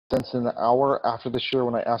since in the hour after the Shiur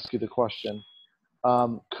when I ask you the question,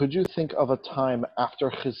 could you think of a time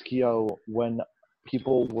after Chizkiyahu when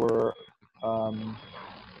people were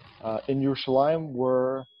in Yerushalayim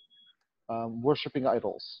were worshipping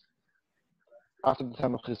idols after the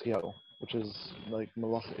time of Chizkiyahu, which is like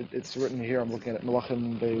it's written here. I'm looking at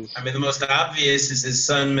Melachim days. I mean, the most obvious is his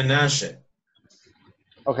son Menashe.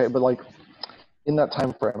 Okay, but like in that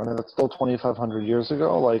time frame, I mean that's still 2,500 years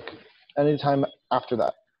ago. Like any time after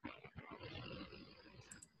that,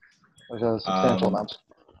 like a substantial amount.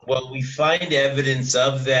 Well, we find evidence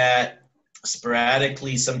of that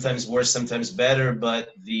sporadically, sometimes worse, sometimes better, but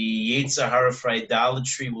the Yetzer Hara for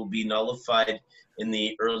idolatry will be nullified in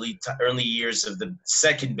the early years of the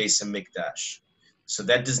second Beis HaMikdash. So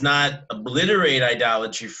that does not obliterate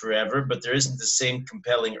idolatry forever, but there isn't the same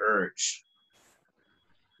compelling urge.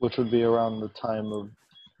 Which would be around the time of,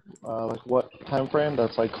 like what time frame?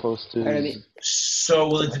 That's like close to... So,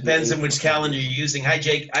 well, it depends on which calendar you're using. Hi,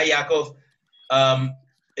 Jake. Hi, Yaakov.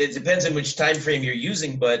 It depends on which time frame you're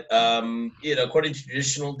using, but according to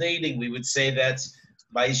traditional dating, we would say that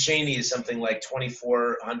Bais Sheni is something like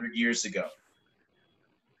 2,400 years ago.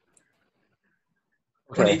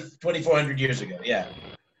 Okay. 2,400 years ago, yeah.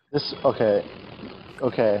 Okay.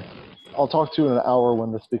 I'll talk to you in an hour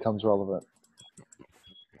when this becomes relevant.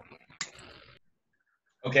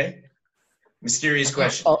 Okay. Mysterious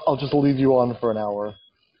question. I'll just leave you on for an hour.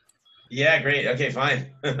 Yeah, great. Okay,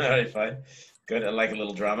 fine. All right, fine. Good. I like a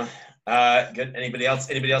little drama. Good. Anybody else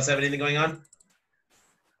have anything going on?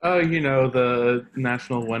 Oh, the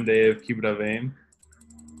National One Day of Kibbut Avim.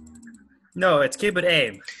 No, it's Kibbut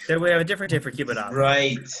Aim. We have a different day for Kibbut Av.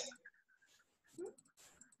 Right.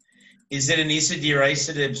 Is it an Issa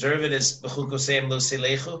D'Oraisa to observe it as B'chukoseim Lo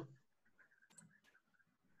Selechu?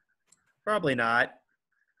 Probably not.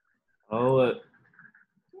 Oh,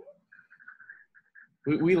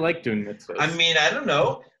 we like doing mitzvahs. I mean, I don't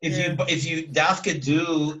know. If you Dafka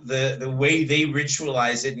do the way they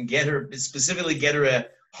ritualize it and specifically get her a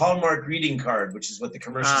Hallmark greeting card, which is what the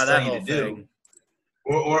commercials tell you to do,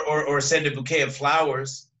 or send a bouquet of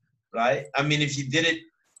flowers, right? I mean, if you did it,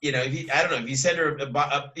 if you send her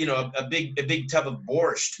a big tub of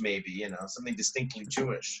borscht, maybe, something distinctly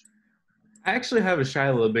Jewish. I actually have a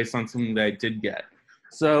shiloh based on something that I did get.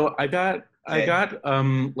 So I got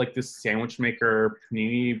like this sandwich maker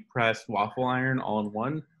panini press waffle iron all in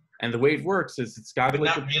one, and the way it works is it's got but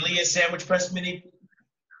like not really a sandwich press mini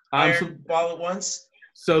iron all at once.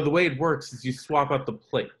 So the way it works is you swap out the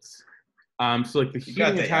plates. So like the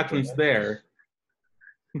heating attachment's there.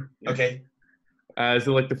 Okay. Is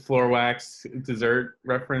it like the floor wax dessert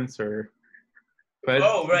reference or? But,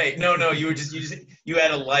 oh right, no, you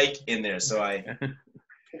had a like in there, so I.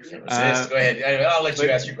 Go ahead. I'll let you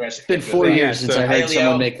ask your question. It's been 4 years since I heard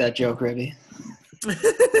someone make that joke, Rabbi.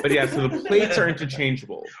 But yeah, so the plates are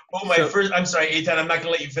interchangeable. Oh, I'm sorry, Eitan, I'm not going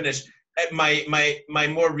to let you finish. My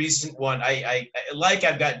more recent one, I've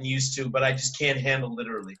gotten used to, but I just can't handle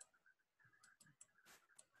literally.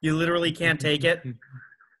 You literally can't take it? Okay,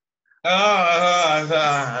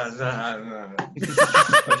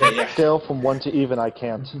 yeah. Scale from 1 to even, I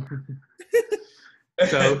can't.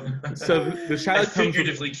 So the shiloh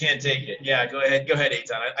figuratively can't take it. Yeah, go ahead,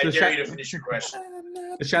 Eitan. I dare you to finish your question.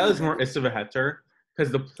 The shiloh is more issa v'heter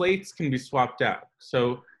because the plates can be swapped out.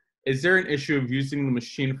 So, is there an issue of using the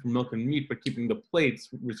machine for milk and meat but keeping the plates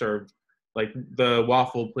reserved, like the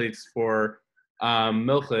waffle plates for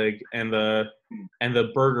milchig and the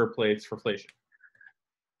burger plates for fleishik?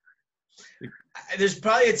 There's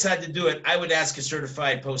probably a time to do it. I would ask a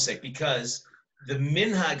certified posek because the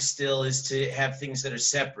minhag still is to have things that are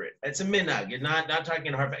separate. It's a minhag. You're not talking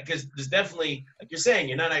in hard because there's definitely, like you're saying,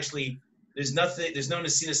 you're not actually. There's no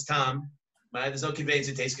nesinas tam. Right? There's no conveyance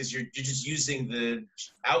of taste because you're just using the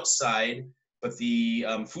outside, but the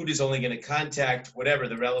food is only going to contact whatever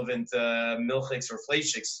the relevant milchiks or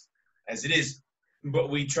fleishiks as it is. But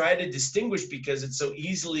we try to distinguish because it's so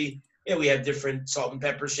easily. We have different salt and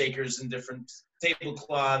pepper shakers and different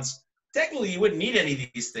tablecloths. Technically, you wouldn't need any of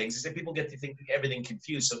these things. It's that people get to think everything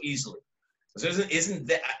confused so easily. So isn't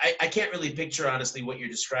that? I can't really picture honestly what you're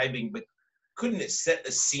describing, but couldn't it set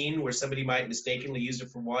a scene where somebody might mistakenly use it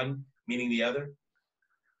for one, meaning the other?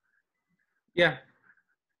 Yeah.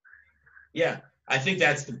 Yeah, I think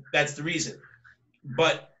that's the reason.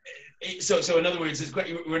 But so in other words,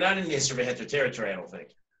 we're not in the Isser V'Heter territory, I don't think.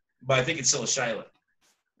 But I think it's still a shiloh.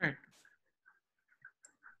 Right.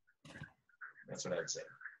 That's what I would say.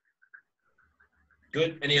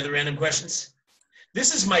 Good. Any other random questions?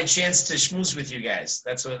 This is my chance to schmooze with you guys.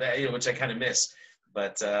 That's what which I kind of miss.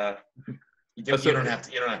 But You don't have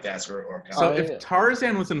to ask or So comment. if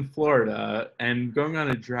Tarzan was in Florida and going on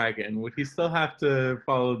a dragon, would he still have to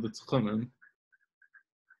follow the tchumim?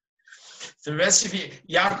 The rest of you,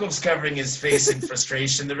 Yaakov's covering his face in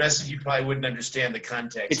frustration. The rest of you probably wouldn't understand the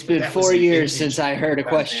context. It's been 4 years since I heard a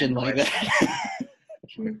question like that.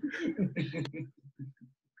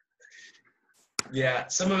 Yeah,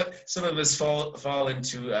 some of us fall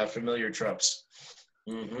into familiar tropes.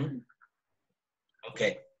 Mm-hmm.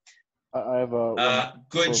 Okay. I have a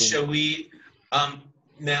good. Shall we?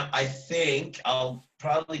 Now I think I'll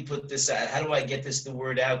probably put this out. How do I get the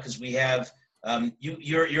word out? Because we have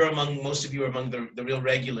you're among most of you are among the real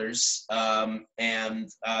regulars, and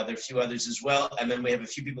there are a few others as well. And then we have a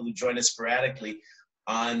few people who join us sporadically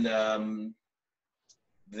on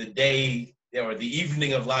the day or the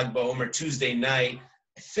evening of Lag BaOmer, Tuesday night.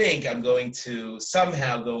 I think I'm going to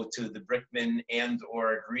somehow go to the Brickman and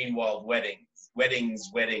or Greenwald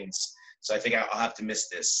weddings. So I think I'll have to miss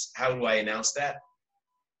this. How do I announce that?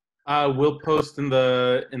 We'll post in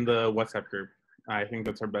the WhatsApp group. I think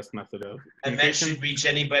that's our best method of communication. And that should reach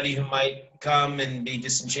anybody who might come and be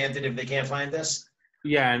disenchanted if they can't find us?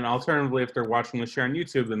 Yeah, and alternatively, if they're watching the show on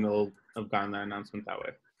YouTube, then they'll have gotten that announcement that way.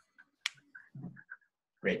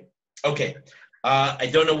 Great. Okay. I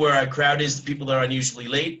don't know where our crowd is. People are unusually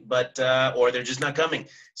late, but or they're just not coming.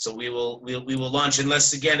 So we will launch.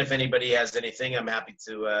 Unless again, if anybody has anything, I'm happy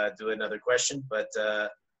to do another question. But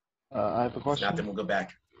I have a question. If not, then we'll go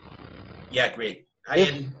back. Yeah, great.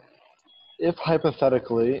 Hi, if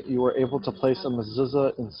hypothetically you were able to place a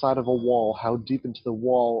mezuzah inside of a wall, how deep into the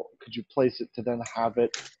wall could you place it to then have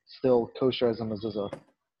it still kosher as a mezuzah?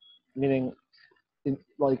 Meaning,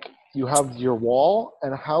 like you have your wall,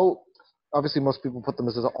 and how obviously most people put the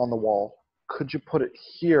mezuzah on the wall. Could you put it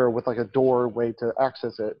here with like a doorway to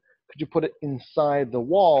access it? Could you put it inside the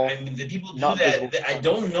wall? I mean, the people do that. I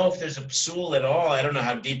don't know if there's a psul at all. I don't know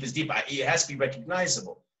how deep is deep. It has to be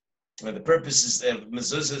recognizable. The purpose is that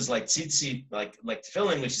mezuzah is like tzitzit, like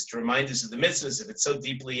tefillin, which is to remind us of the mitzvahs. If it's so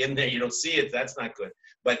deeply in there you don't see it, that's not good.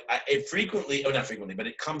 But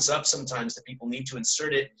it comes up sometimes that people need to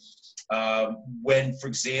insert it when, for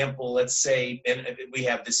example, let's say, and we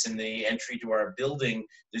have this in the entry to our building,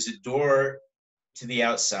 there's a door to the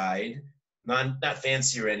outside, not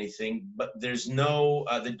fancy or anything, but there's no,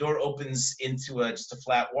 the door opens into just a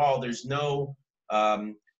flat wall. There's no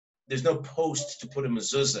post to put a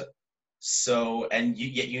mezuzah. So, and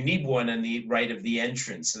yet you need one on the right of the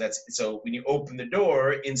entrance. So when you open the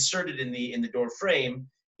door, inserted in the door frame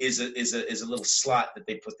is a little slot that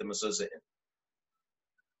they put the mezuzah in.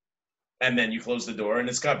 And then you close the door and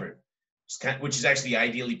it's covered, which is actually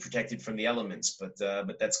ideally protected from the elements, but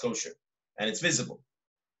that's kosher and it's visible.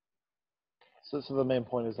 So the main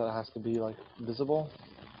point is that it has to be like visible?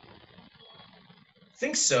 I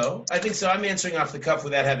think so. I'm answering off the cuff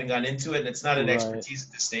without having gone into it, and it's not an expertise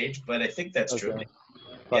at this stage, but I think that's true. Fine.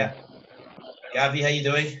 Yeah. Gavi, how you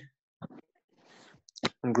doing?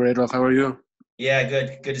 I'm great, Ralph. How are you? Yeah,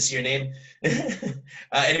 good. Good to see your name.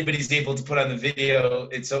 Anybody's able to put on the video,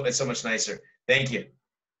 it's so much nicer. Thank you.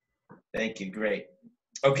 Great.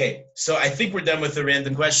 Okay, so I think we're done with the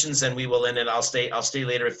random questions, and we will end it. I'll stay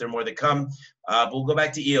later if there are more that come. But we'll go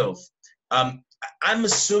back to Iyov. I'm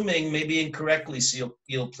assuming, maybe incorrectly, so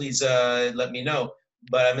you'll please let me know,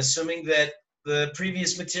 but I'm assuming that the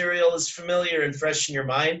previous material is familiar and fresh in your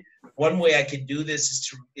mind. One way I could do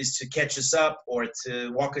this is to catch us up or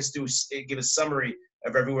to walk us through, give a summary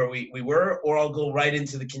of everywhere we were, or I'll go right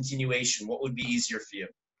into the continuation. What would be easier for you?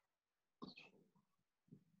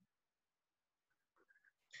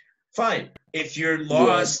 Fine. If you're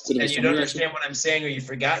lost and you don't understand what I'm saying or you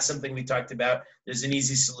forgot something we talked about, there's an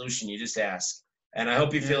easy solution. You just ask. And I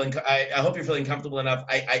hope you're feeling comfortable enough.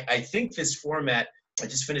 I think this format, I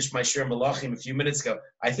just finished my Shiur Malachim a few minutes ago.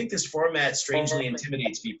 I think this format strangely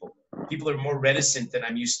intimidates people. People are more reticent than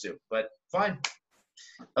I'm used to, but fine.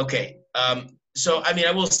 Okay. So, I mean,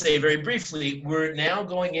 I will say very briefly, we're now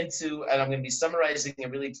going into, and I'm going to be summarizing and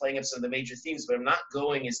really playing up some of the major themes, but I'm not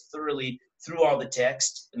going as thoroughly through all the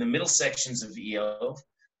text in the middle sections of Iyov.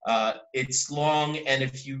 It's long, and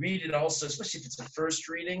if you read it also, especially if it's a first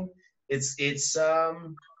reading, it's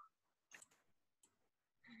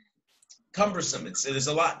cumbersome. There's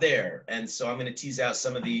a lot there, and so I'm going to tease out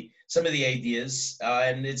some of the ideas,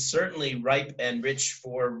 and it's certainly ripe and rich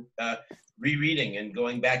for rereading and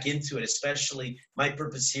going back into it. Especially, my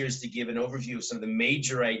purpose here is to give an overview of some of the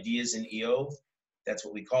major ideas in Iyov. That's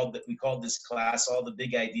what we called this class, all the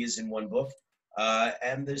big ideas in one book.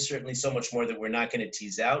 And there's certainly so much more that we're not going to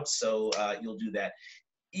tease out, so you'll do that.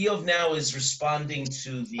 Iyov now is responding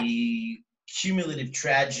to the cumulative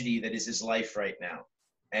tragedy that is his life right now.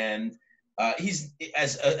 And he's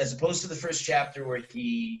as opposed to the first chapter where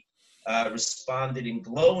he responded in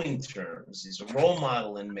glowing terms. He's a role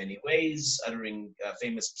model in many ways, uttering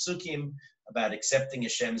famous psukim about accepting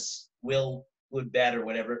Hashem's will, good, bad, or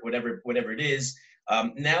whatever it is.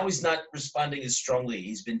 Now he's not responding as strongly.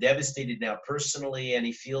 He's been devastated now personally, and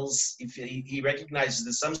he recognizes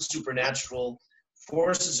that some supernatural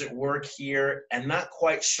forces at work here, and not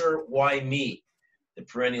quite sure why me. The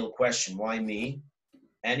perennial question, why me?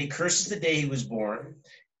 And he curses the day he was born.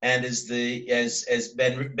 And as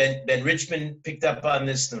Ben Richmond picked up on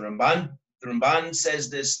this, the Ramban says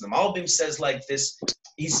this, the Malbim says like this.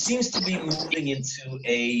 He seems to be moving into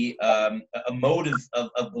a mode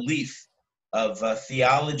of belief, of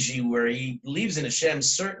theology, where he believes in Hashem.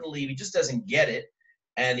 Certainly, he just doesn't get it,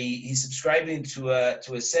 and he's subscribing to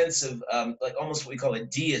a sense of like almost what we call a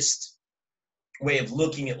deist way of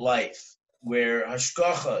looking at life, where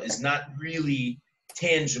hashgacha is not really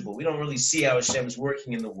tangible. We don't really see how Hashem is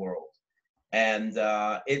working in the world, and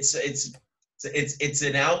it's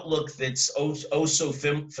an outlook that's so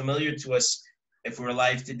familiar to us if we're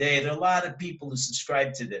alive today. There are a lot of people who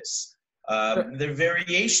subscribe to this. There are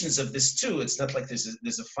variations of this too. It's not like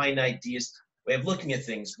there's a finite deist way of looking at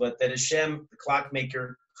things, but that Hashem, the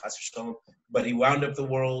clockmaker, but he wound up the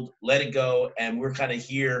world, let it go, and we're kind of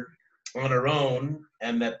here on our own,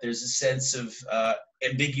 and that there's a sense of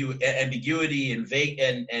ambiguity and vague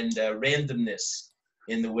and randomness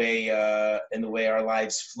in the way our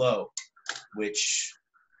lives flow. Which,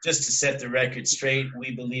 just to set the record straight,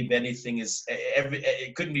 we believe anything is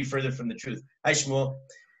it couldn't be further from the truth. Hi Shmuel,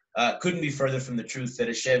 couldn't be further from the truth that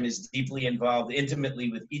Hashem is deeply involved,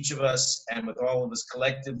 intimately with each of us and with all of us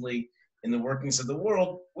collectively in the workings of the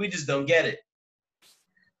world. We just don't get it.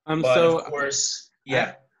 But so of course,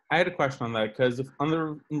 yeah. I had a question on that, because on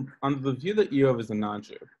the view that Iyov is a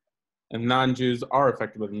non-Jew, and non-Jews are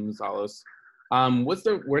affected by the Mazalos,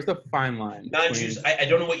 where's the fine line? Non-Jews, I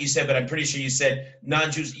don't know what you said, but I'm pretty sure you said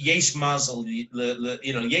non-Jews, yesh mazel,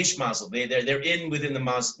 yesh mazel. They're in within the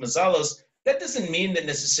mazalos. That doesn't mean that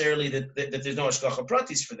necessarily that there's no hashgacha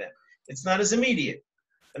pratis for them. It's not as immediate.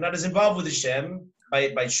 They're not as involved with Hashem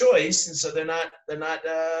by choice, and so they're not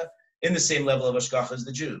in the same level of hashgacha as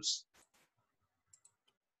the Jews.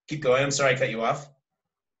 Keep going. I'm sorry I cut you off.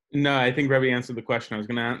 No, I think Rabbi answered the question. I was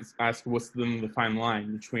going to ask what's the fine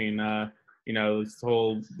line between this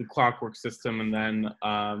whole the clockwork system and then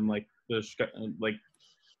I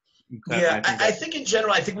think in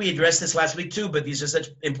general, I think we addressed this last week too, but these are such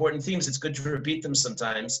important themes. It's good to repeat them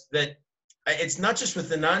sometimes. That it's not just with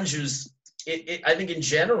the non-Jews. I think in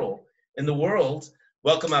general in the world.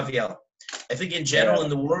 Welcome, Aviel. I think in general in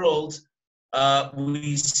the world.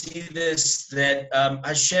 We see this, that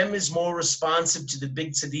Hashem is more responsive to the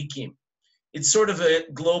big tzaddikim. It's sort of a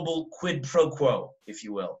global quid pro quo, if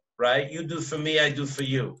you will, right? You do for me, I do for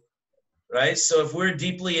you, right? So if we're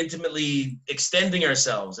deeply, intimately extending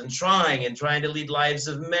ourselves and trying to lead lives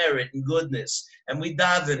of merit and goodness, and we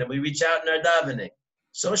daven and we reach out in our davening,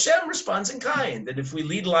 so Hashem responds in kind. And if we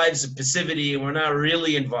lead lives of passivity and we're not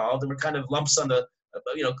really involved and we're kind of lumps on the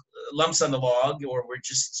log, or we're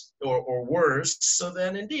just, or worse, so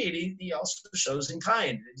then indeed he also shows in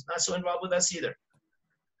kind. He's not so involved with us either.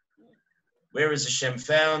 Where is Hashem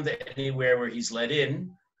found? Anywhere where he's let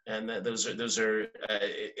in, and those are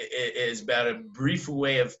is about a brief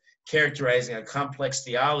way of characterizing a complex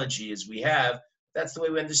theology as we have. That's the way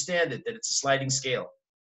we understand it, that it's a sliding scale.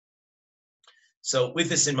 So with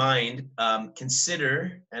this in mind,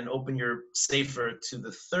 consider and open your sefer to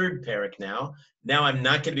the third Perek now. Now I'm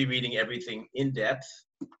not going to be reading everything in depth,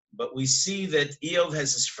 but we see that Iyov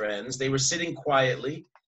has his friends. They were sitting quietly,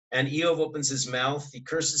 and Iyov opens his mouth. He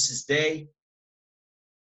curses his day.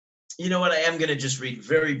 You know what? I am going to just read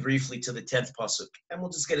very briefly to the 10th pasuk, and we'll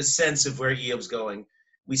just get a sense of where Iyov's going.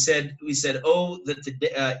 We said, oh,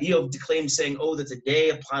 that Iyov declaimed, saying, oh, that the day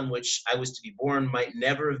upon which I was to be born might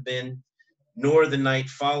never have been, nor the night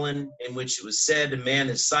fallen in which it was said, a man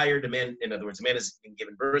is sired, in other words, a man has been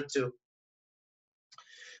given birth to.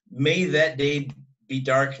 May that day be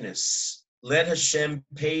darkness. Let Hashem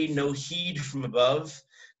pay no heed from above,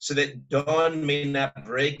 so that dawn may not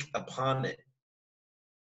break upon it.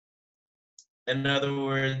 In other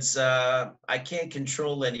words, I can't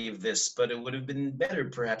control any of this, but it would have been better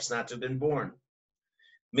perhaps not to have been born.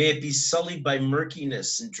 May it be sullied by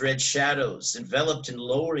murkiness and dread shadows, enveloped in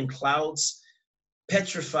lowering clouds,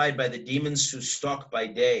 petrified by the demons who stalk by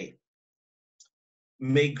day.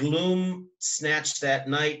 May gloom snatch that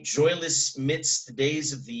night, joyless midst the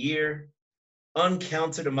days of the year,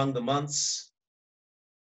 uncounted among the months.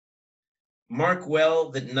 Mark well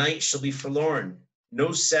that night shall be forlorn.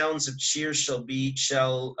 No sounds of cheer shall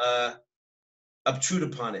obtrude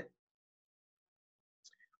upon it.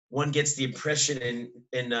 One gets the impression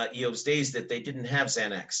in Iyov's days that they didn't have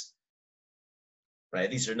Xanax. Right?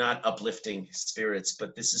 These are not uplifting spirits,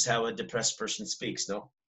 but this is how a depressed person speaks, no?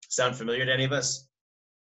 Sound familiar to any of us?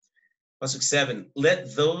 Pasuk 7,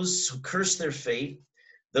 let those who curse their fate,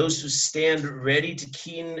 those who stand ready to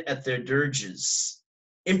keen at their dirges,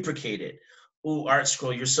 imprecate it. Ooh, Art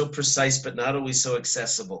Scroll, you're so precise, but not always so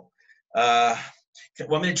accessible.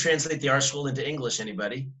 Want me to translate the Art Scroll into English,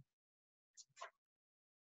 anybody?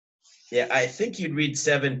 Yeah, I think you'd read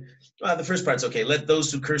 7. The first part's okay. Let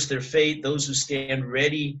those who curse their fate, those who stand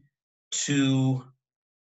ready to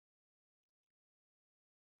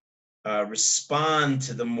respond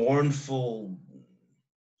to the mournful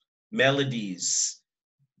melodies.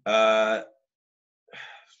 Right,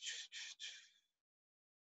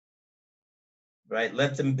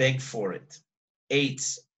 let them beg for it.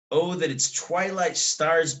 8, oh, that its twilight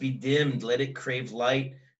stars be dimmed, let it crave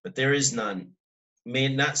light, but there is none. May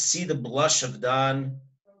it not see the blush of dawn.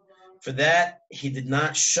 For that he did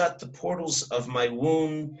not shut the portals of my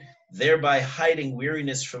womb, thereby hiding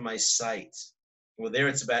weariness from my sight. Well, there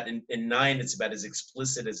it's about, in 9, it's about as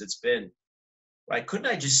explicit as it's been. Right? Couldn't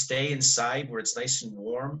I just stay inside where it's nice and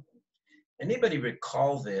warm? Anybody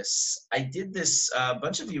recall this? I did this, a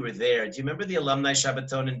bunch of you were there. Do you remember the alumni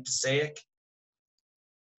Shabbaton in Passaic?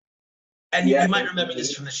 And you might remember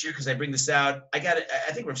this from the Shiur because I bring this out. I got it.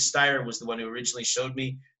 I think Rav Steyer was the one who originally showed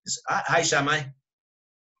me this. Hi, Shammai.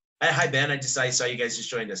 Hi, Ben. I saw you guys just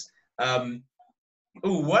joined us.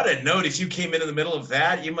 Ooh, what a note. If you came in the middle of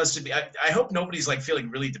that, you must have been. I hope nobody's like feeling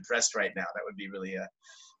really depressed right now. That would be really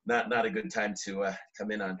not a good time to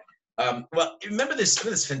come in on. Well, remember this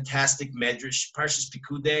fantastic Medrash, Parshas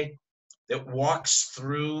Pikudei, that walks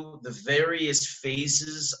through the various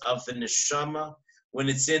phases of the neshama when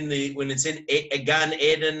it's in Gan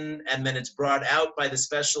Eden, and then it's brought out by the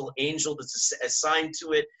special angel that's assigned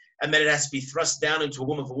to it, and then it has to be thrust down into a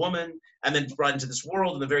womb of a woman, and then brought into this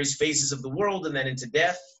world and the various phases of the world, and then into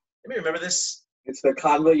death. Let me remember this. It's the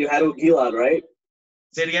convo you had with Gilad, right?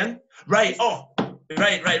 Say it again. Right. Oh,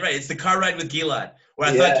 right. It's the car ride with Gilad, where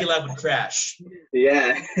I thought Gilad would crash.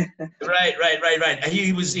 Yeah. Right.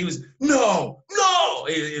 He was no.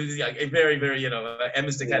 It was like a very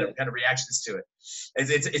emistic kind of reactions to it.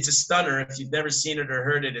 It's a stunner. If you've never seen it or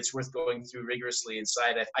heard it, it's worth going through rigorously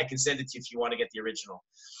inside. I can send it to you if you want to get the original.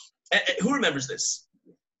 Who remembers this?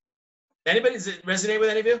 Anybody? Does it resonate with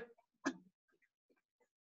any of you?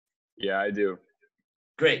 Yeah, I do.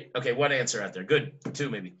 Great. Okay, one answer out there. Good. 2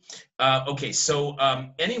 maybe. Okay, so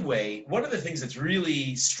anyway, one of the things that's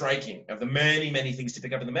really striking of the many things to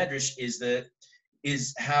pick up in the Medrash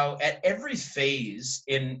is how at every phase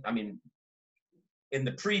in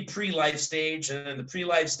the pre-life stage, and then the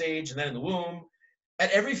pre-life stage, and then in the womb,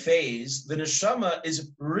 at every phase, the neshama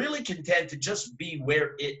is really content to just be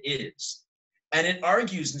where it is. And it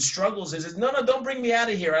argues and struggles and says, no, don't bring me out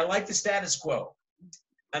of here. I like the status quo.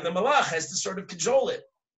 And the malach has to sort of cajole it.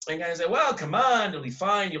 And guys say, well, come on, it'll be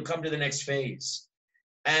fine. You'll come to the next phase.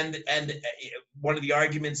 And one of the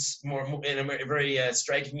arguments, more in a very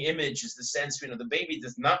striking image, is the sense, the baby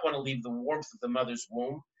does not want to leave the warmth of the mother's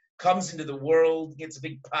womb, comes into the world, gets a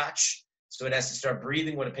big patch, so it has to start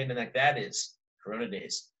breathing. What a pain in the neck that is. Corona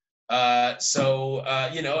days. And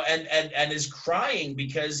is crying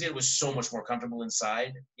because it was so much more comfortable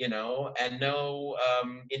inside, and no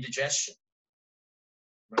indigestion.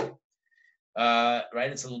 Right.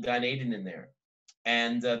 It's a little Gan Eden in there.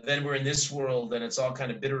 And then we're in this world, and it's all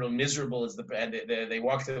kind of bitter and miserable and they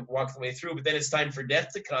walk the way through. But then it's time for death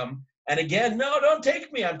to come. And again, no, don't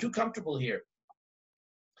take me. I'm too comfortable here.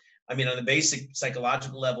 On the basic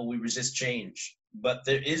psychological level, we resist change. But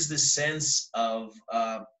there is this sense of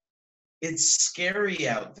it's scary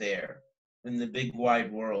out there in the big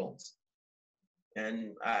wide world.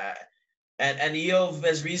 And Iyov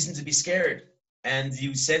has reason to be scared. And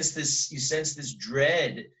you sense this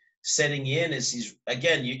dread setting in as he's,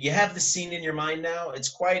 again, you have the scene in your mind now.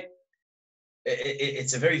 It's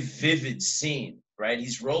a very vivid scene, right?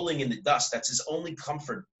 He's rolling in the dust. That's his only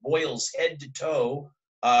comfort, boils head to toe.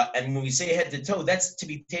 And when we say head to toe, that's to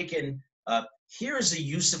be taken, here is a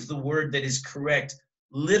use of the word that is correct,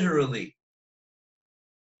 literally.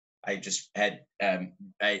 I just had,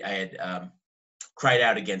 cried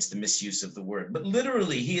out against the misuse of the word, but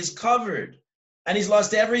literally he is covered and he's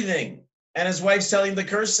lost everything. And his wife's telling him to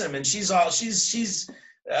curse him, and she's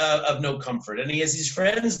of no comfort. And he has these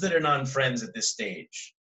friends that are non-friends at this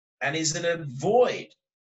stage, and he's in a void.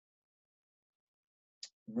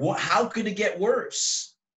 How could it get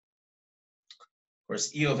worse? Of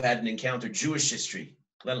course, Iyov hadn't encountered Jewish history.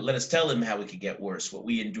 Let us tell him how it could get worse, what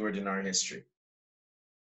we endured in our history.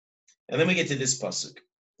 And then we get to this pasuk.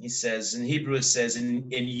 He says, in Hebrew it says, in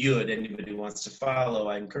Yud, anybody who wants to follow,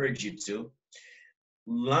 I encourage you to.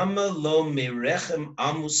 Lama lo merechem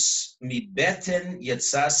amus mi beten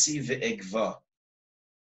yatsasi ve'egva.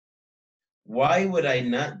 Why would I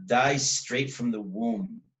not die straight from the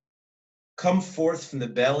womb, come forth from the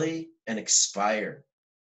belly and expire?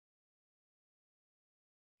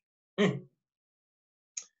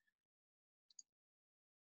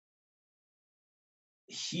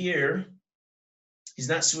 Here, he's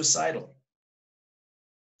not suicidal.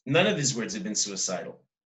 None of his words have been suicidal.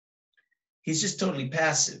 He's just totally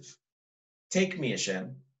passive. Take me,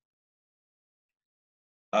 Hashem.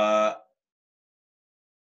 There's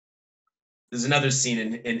another scene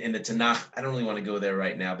in the Tanakh. I don't really want to go there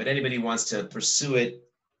right now, but anybody who wants to pursue it,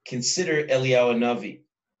 consider Eliyahu Navi.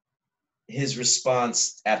 His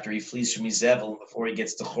response after he flees from Izebel before he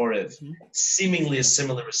gets to Chorev, seemingly a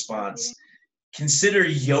similar response. Consider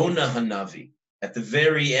Yonah Hanavi at the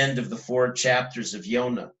very end of the 4 chapters of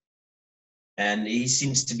Yonah. And he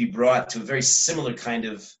seems to be brought to a very similar kind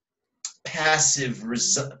of passive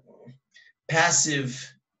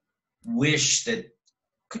wish that,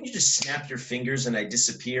 couldn't you just snap your fingers and I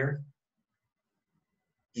disappear?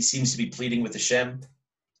 He seems to be pleading with Hashem.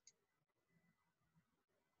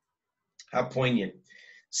 How poignant.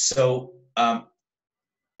 So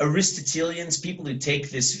Aristotelians, people who take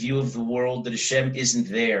this view of the world that Hashem isn't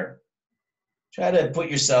there, try to put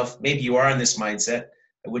yourself, maybe you are in this mindset,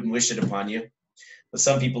 I wouldn't wish it upon you, but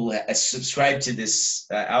some people subscribe to this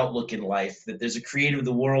outlook in life that there's a creator of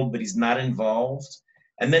the world, but he's not involved,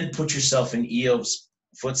 and then put yourself in Iyov's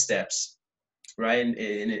footsteps, right,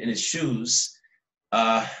 in his shoes.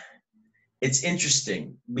 It's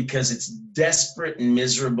interesting because it's desperate and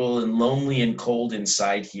miserable and lonely and cold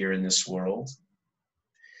inside here in this world.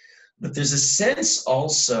 But there's a sense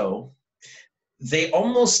also,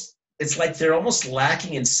 it's like they're almost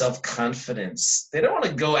lacking in self-confidence. They don't want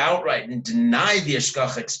to go outright and deny the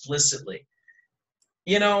Hashgacha explicitly.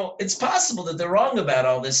 You know, it's possible that they're wrong about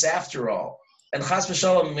all this after all. And Chas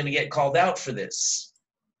v'shalom, I'm going to get called out for this.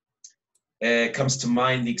 It comes to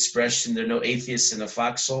mind the expression, there are no atheists in a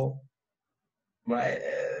foxhole. Right?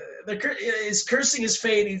 He's cursing his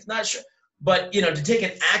fate, he's not sure. But, you know, to take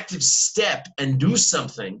an active step and do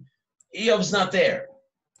something, Iyov's not there.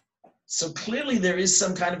 So clearly there is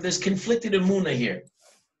some kind of, there's conflicted emunah here,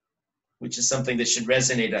 which is something that should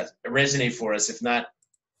resonate for us, if not,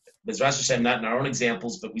 B'ezras Hashem, not in our own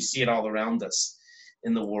examples, but we see it all around us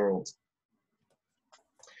in the world.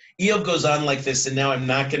 Iyov goes on like this, and now I'm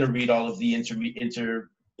not going to read all of the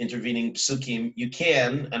intervening psukim. You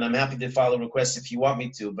can, and I'm happy to follow requests if you want me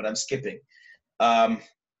to, but I'm skipping.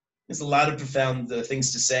 There's a lot of profound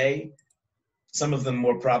things to say, some of them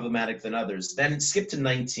more problematic than others. Then skip to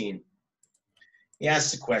 19. He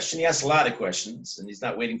asks a question. He asks a lot of questions, and he's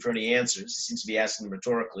not waiting for any answers. He seems to be asking them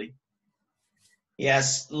rhetorically. He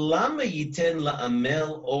asks, Lama yiten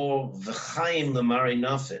la'amel or v'chaim l'mari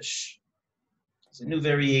nafesh? It's a new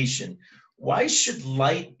variation. Why should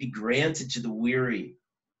light be granted to the weary,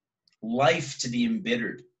 life to the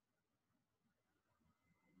embittered?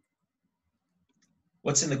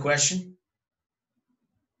 What's in the question?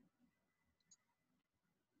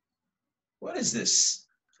 What is this?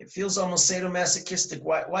 It feels almost sadomasochistic.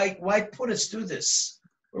 Why put us through this?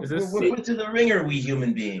 We're put to the ringer, we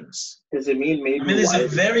human beings. Does it mean maybe? I mean, there's a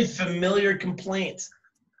very familiar complaint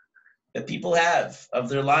that people have of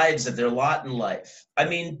their lives, of their lot in life. I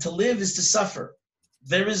mean, to live is to suffer.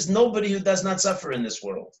 There is nobody who does not suffer in this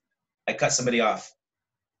world. I cut somebody off.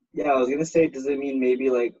 Yeah, I was gonna say, does it mean maybe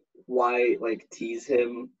like why like tease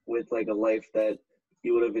him with like a life that he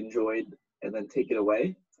would have enjoyed and then take it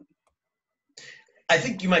away? I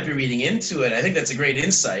think you might be reading into it. I think that's a great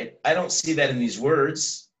insight. I don't see that in these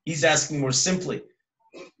words. He's asking more simply,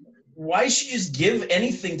 why should you just give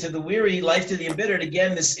anything to the weary, life to the embittered?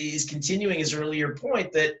 Again, this is continuing his earlier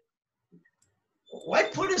point that why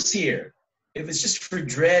put us here if it's just for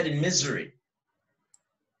dread and misery?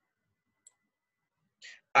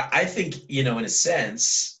 I think, you know, in a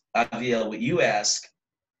sense, Aviel, what you ask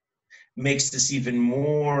makes this even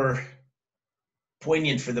more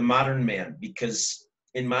poignant for the modern man, because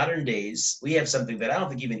in modern days, we have something that I don't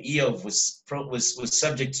think even Iyov was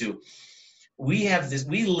subject to. We have this,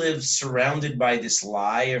 we live surrounded by this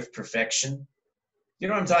lie of perfection. You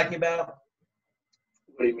know what I'm talking about?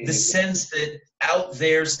 What do you mean? The sense that out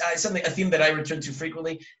there's a theme that I return to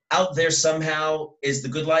frequently. Out there somehow is the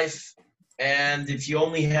good life. And if you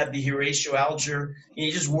only had the Horatio Alger,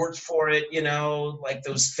 you just worked for it, you know, like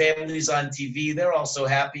those families on TV, they're all so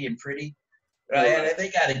happy and pretty, right? And they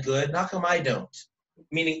got it good. How come I don't?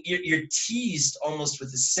 meaning you're teased almost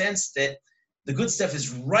with the sense that the good stuff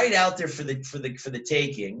is right out there for the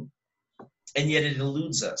taking, and yet it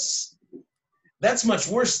eludes us. That's much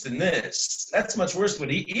worse than this. That's much worse than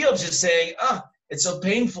what Iyov's just saying, it's so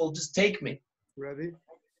painful, just take me. Rabbi?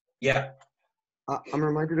 Yeah. I'm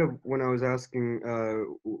reminded of when I was asking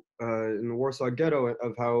in the Warsaw Ghetto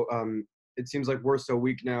of how it seems like we're so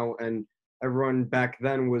weak now, and everyone back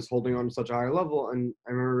then was holding on to such a high level. And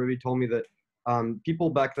I remember Rabbi told me that people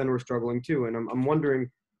back then were struggling too. And I'm wondering,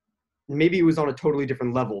 maybe it was on a totally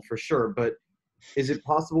different level for sure, but is it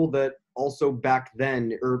possible that also back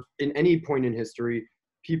then, or in any point in history,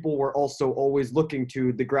 people were also always looking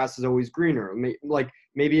to the grass is always greener? Like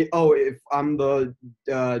maybe, if I'm the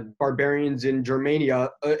barbarians in Germania,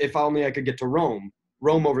 if only I could get to Rome.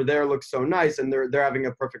 Rome over there looks so nice, and they're having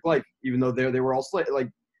a perfect life, even though they were all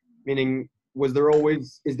meaning, has there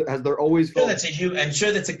always felt? I'm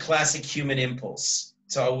sure that's a classic human impulse.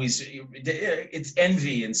 It's always, it's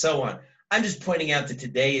envy and so on. I'm just pointing out that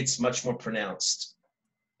today it's much more pronounced.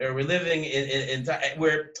 We're living in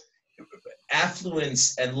where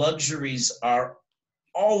affluence and luxuries are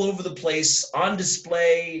all over the place, on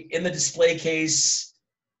display, in the display case,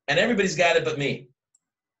 and everybody's got it but me.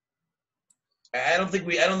 I don't think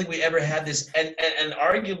we ever had this, and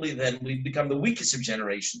arguably then we've become the weakest of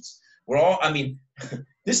generations.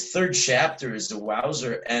 This third chapter is a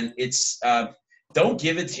wowzer, and it's don't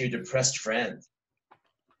give it to your depressed friend,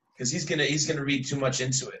 because he's gonna read too much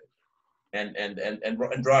into it,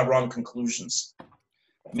 and draw wrong conclusions.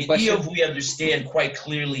 I mean, Iyov, we understand quite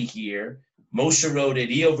clearly here. Moshe wrote it,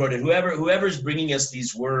 Iyov wrote it. Whoever's bringing us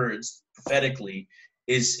these words prophetically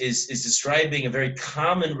is describing a very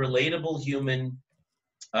common, relatable human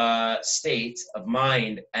state of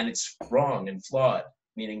mind, and it's wrong and flawed.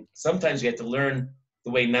 Meaning, sometimes you have to learn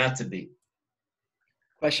the way not to be.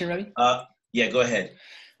 Question, Rabbi? Yeah, go ahead.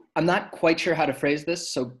 I'm not quite sure how to phrase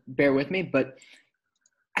this, so bear with me, but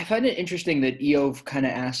I find it interesting that Iyov kind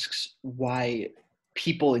of asks why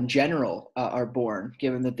people in general are born,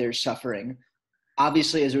 given that there's suffering,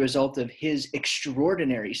 obviously as a result of his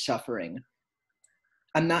extraordinary suffering.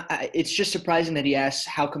 It's just surprising that he asks,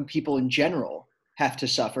 how come people in general have to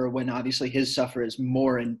suffer, when obviously his suffer is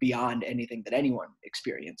more and beyond anything that anyone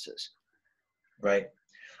experiences? Right.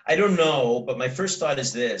 I don't know, but my first thought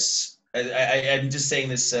is this. I'm just saying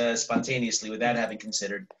this spontaneously without having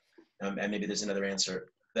considered, and maybe there's another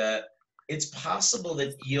answer, that it's possible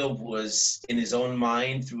that Iyov was, in his own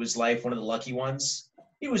mind, through his life, one of the lucky ones.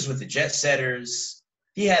 He was with the jet setters.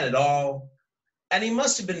 He had it all. And he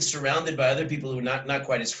must have been surrounded by other people who were not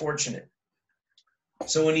quite as fortunate.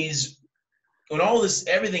 So when all this,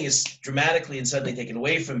 everything is dramatically and suddenly taken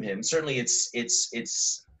away from him, certainly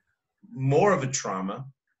it's more of a trauma.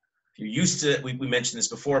 If you're used to, we mentioned this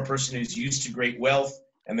before, a person who's used to great wealth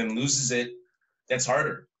and then loses it, that's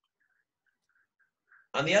harder.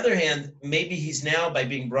 On the other hand, maybe he's now, by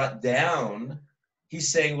being brought down,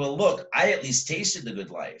 he's saying, well, look, I at least tasted the good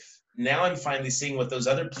life. Now I'm finally seeing what those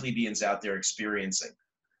other plebeians out there are experiencing.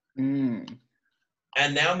 Mm.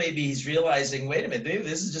 And now maybe he's realizing, wait a minute, maybe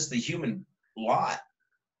this is just the human lot.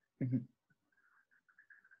 Mm-hmm.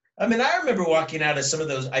 I mean, I remember walking out of some of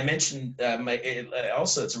those, I mentioned,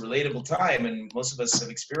 also it's a relatable time, and most of us have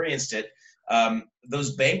experienced it,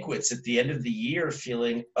 those banquets at the end of the year,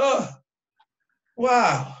 feeling, oh,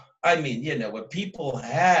 wow. I mean, what people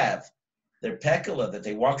have, their pekala that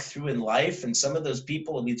they walk through in life, and some of those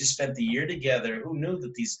people, and we just spent the year together, who knew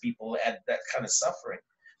that these people had that kind of suffering?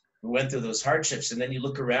 We went through those hardships, and then you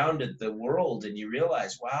look around at the world and you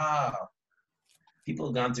realize, wow, people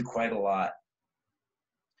have gone through quite a lot.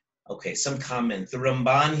 Okay, some comment. The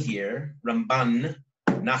Ramban here, Ramban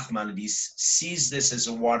Nachmanides, sees this as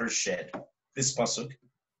a watershed, this pasuk.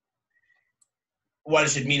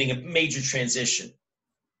 Watershed meaning a major transition.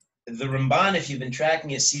 The Ramban, if you've been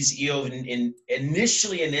tracking it, sees Iyov in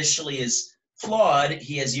initially is flawed.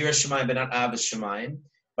 He has Yiras Shamayim but not Avos Shamayim.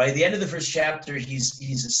 By the end of the first chapter, he's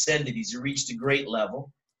ascended. He's reached a great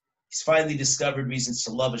level. He's finally discovered reasons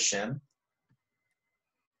to love Hashem.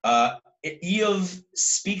 Iyov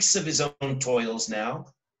speaks of his own toils now.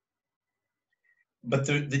 But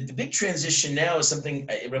the big transition now is something,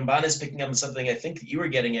 Ramban is picking up on something I think that you were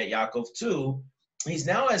getting at, Yaakov, too. He's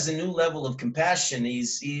now has a new level of compassion.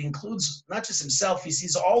 He includes not just himself, he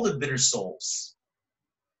sees all the bitter souls,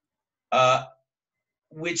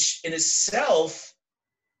 which in itself,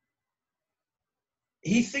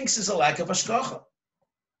 he thinks is a lack of hashgacha.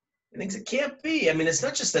 He thinks it can't be. I mean, it's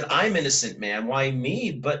not just that I'm innocent, man. Why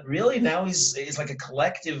me? But really now he's like a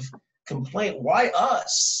collective complaint. Why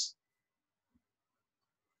us?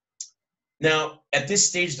 Now, at this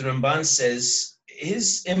stage, the Ramban says,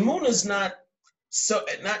 his emunah is not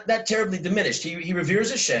that terribly diminished. He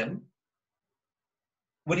reveres Hashem.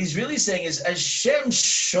 What he's really saying is, Hashem,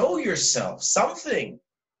 show yourself something.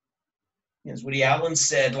 As Woody Allen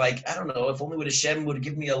said, like, I don't know, if only Hashem would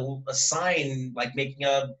give me a sign, like making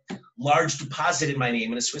a large deposit in my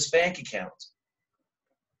name in a Swiss bank account.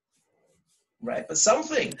 Right, but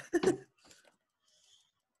something.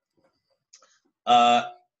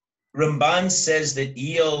 Ramban says that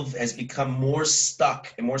Iyov has become more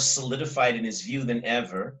stuck and more solidified in his view than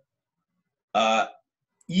ever.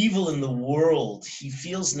 Evil in the world, he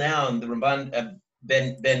feels now, and the Ramban,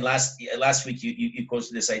 Ben, last week you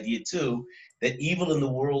posted this idea too, that evil in the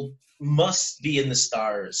world must be in the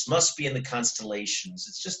stars, must be in the constellations.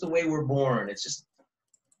 It's just the way we're born. It's just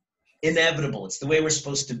inevitable. It's the way we're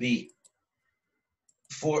supposed to be.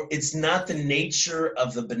 For it's not the nature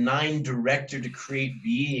of the benign director to create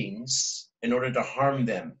beings in order to harm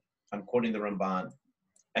them. I'm quoting the Ramban.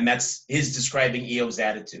 And that's his describing Iyov's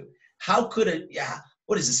attitude. How could it,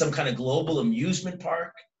 what is it, some kind of global amusement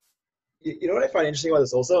park? You know what I find interesting about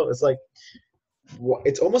this also? It's like,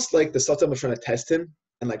 it's almost like the Satan was trying to test him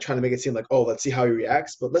and like trying to make it seem like, oh, let's see how he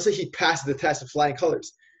reacts. But let's say he passes the test with flying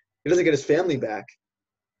colors. He doesn't get his family back.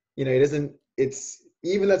 He doesn't,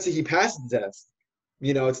 even let's say he passes the test.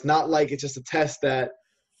 It's not like it's just a test that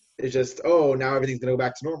is just, oh, now everything's going to go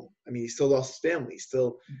back to normal. I mean, he still lost his family.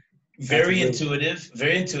 Still very intuitive.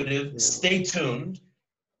 Yeah. Stay tuned.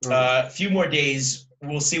 A few more days.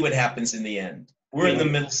 We'll see what happens in the end. We're in the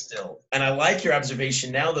middle still. And I like your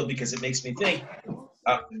observation now, though, because it makes me think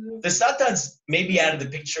the Satan's maybe out of the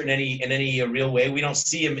picture in any real way. We don't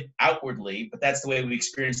see him outwardly, but that's the way we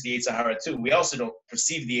experience the Yetzer Hara too. We also don't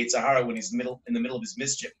perceive the Yetzer Hara when he's in the middle of his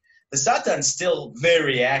mischief. The Satan's still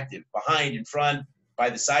very active, behind, in front, by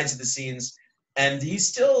the sides of the scenes. And he's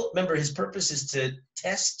still, remember, his purpose is to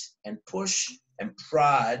test and push and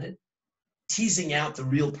prod, teasing out the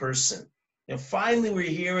real person. Finally, we're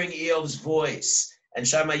hearing Iyov's voice. And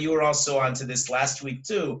Shama, you were also onto this last week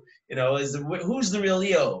too. Who's the real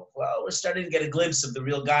Iyov? Well, we're starting to get a glimpse of the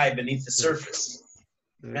real guy beneath the surface.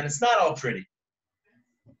 And it's not all pretty.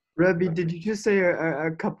 Rabbi, did you just say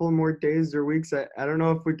a couple more days or weeks? I don't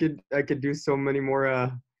know if I could do so many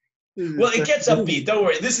more. Well, it gets upbeat. Don't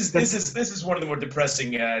worry. This is one of the more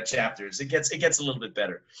depressing chapters. It gets a little bit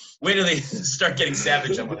better. Wait till they start getting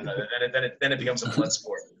savage on one another. Then it becomes a blood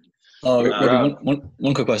sport. Rabbi,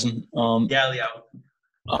 one quick question. Yeah.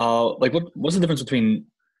 What's the difference between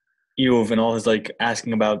Iyov and all his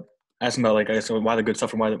asking about I guess why the good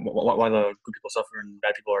suffer, why the good people suffer and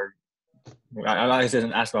bad people are. I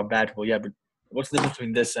didn't ask about bad people yet, but what's the difference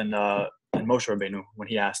between this and Moshe Rabbeinu when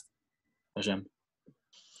he asked Hashem?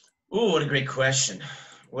 Ooh, what a great question.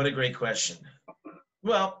 Well,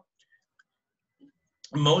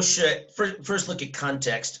 Moshe, first look at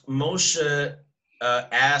context. Moshe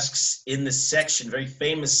asks in this section, very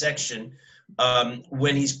famous section,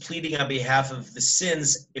 when he's pleading on behalf of the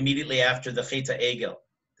sins immediately after the Chet HaEgel,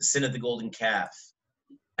 the sin of the golden calf.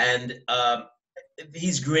 And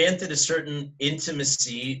he's granted a certain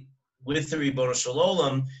intimacy with the Ribono Shel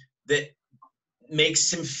Olam that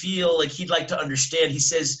makes him feel like he'd like to understand. He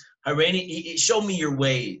says, Hareini, show me your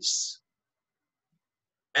ways.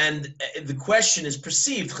 And the question is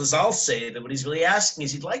perceived. Chazal say that what he's really asking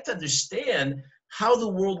is he'd like to understand how the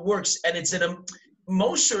world works. And it's in a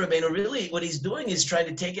Moshe Rabbeinu, really what he's doing is trying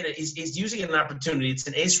to take it, he's using it as an opportunity. It's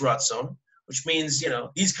an Eis Ratzon, which means,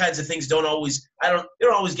 these kinds of things you don't always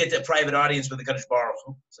get to a private audience with the Kadosh Baruch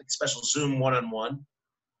Hu. It's like a special Zoom one-on-one,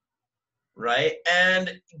 right?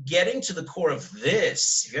 And getting to the core of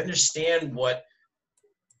this, if you understand what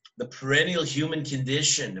the perennial human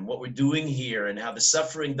condition and what we're doing here and how the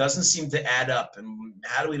suffering doesn't seem to add up and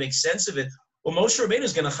how do we make sense of it? Well, Moshe Rabbeinu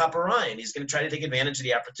is going to chap Orion. He's going to try to take advantage of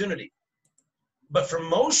the opportunity. But for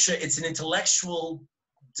Moshe, it's an intellectual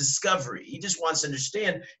discovery. He just wants to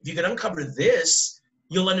understand. If you can uncover this,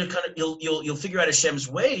 you'll figure out Hashem's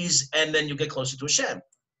ways, and then you'll get closer to Hashem.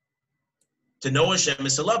 To know Hashem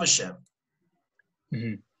is to love Hashem.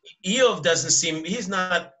 Mm-hmm. Iyov he's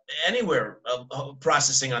not anywhere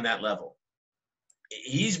processing on that level.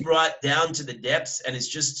 He's brought down to the depths, and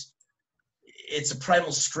it's a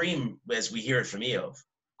primal scream as we hear it from Iyov.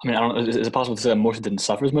 I mean, I don't know. Is it possible to say that Moshe didn't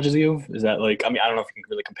suffer as much as Iyov? Is that I don't know if you can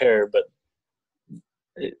really compare, but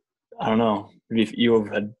I don't know. Maybe if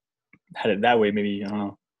Iyov had it that way, maybe, I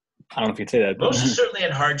don't know if you'd say that. But. Moshe certainly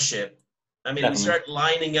had hardship. I mean, we start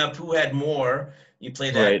lining up who had more. You play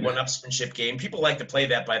that one-upsmanship game. People like to play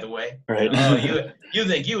that, by the way. Right. Oh, you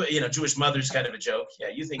think Jewish mother's kind of a joke. Yeah,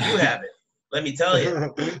 you think you have it. Let me tell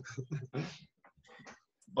you.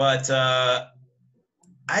 But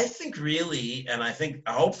I think really, and I think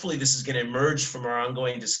hopefully this is going to emerge from our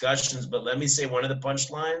ongoing discussions, but let me say one of the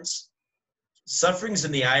punchlines. Suffering's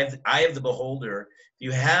in the eye of the beholder. If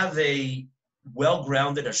you have a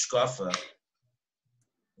well-grounded hashkafa,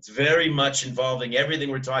 it's very much involving everything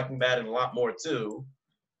we're talking about and a lot more too.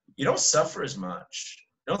 You don't suffer as much.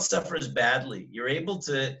 You don't suffer as badly. You're able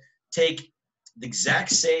to take the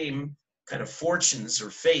exact same kind of fortunes or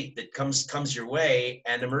fate that comes your way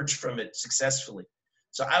and emerge from it successfully.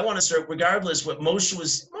 So I want to start, regardless what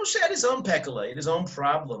Moshe had his own pekala, his own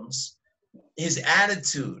problems, his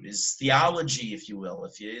attitude, his theology, if you will,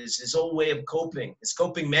 his whole way of coping, his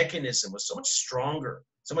coping mechanism was so much stronger,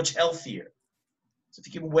 so much healthier. So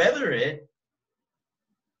if you can weather it,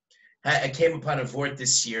 I came upon a vort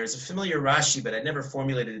this year. It's a familiar Rashi, but I never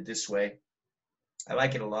formulated it this way. I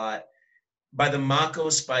like it a lot. By the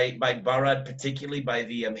Makos, by Barad, particularly by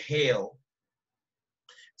the hail.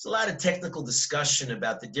 There's a lot of technical discussion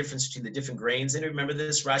about the difference between the different grains. Anyone remember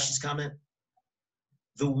this, Rashi's comment?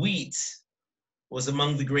 The wheat was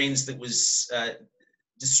among the grains that was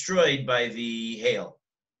destroyed by the hail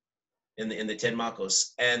in the 10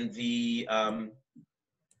 Makos. And the,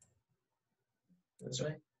 that's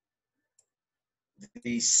right.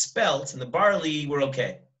 The spelt and the barley were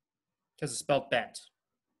okay. Because the spelt bent.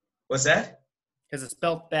 What's that? Because the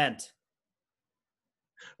spelt bent.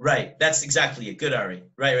 Right. That's exactly it. Good, Ari.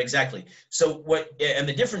 Right, exactly. So and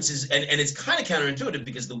the difference is, and it's kind of counterintuitive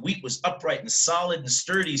because the wheat was upright and solid and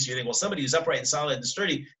sturdy. So you think, well, somebody who's upright and solid and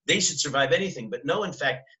sturdy, they should survive anything. But no, in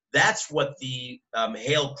fact, that's what the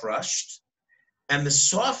hail crushed. And the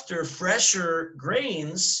softer, fresher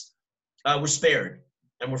grains were spared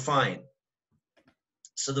and were fine.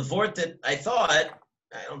 So the vort that I thought,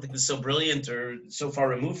 I don't think was so brilliant or so far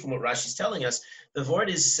removed from what Rashi's telling us, the vort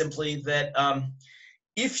is simply that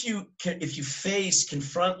if you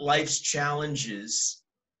confront life's challenges,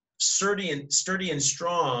 sturdy and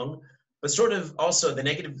strong, but sort of also the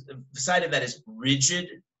negative side of that is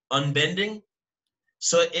rigid, unbending.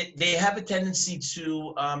 So they have a tendency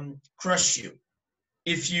to crush you.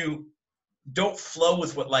 If you don't flow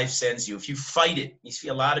with what life sends you, if you fight it, you see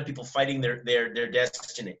a lot of people fighting their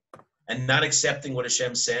destiny and not accepting what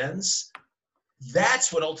Hashem sends,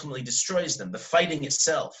 that's what ultimately destroys them, the fighting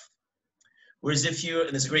itself. Whereas if and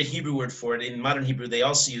there's a great Hebrew word for it, in modern Hebrew they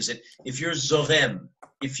also use it, if you're zorem,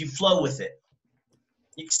 if you flow with it,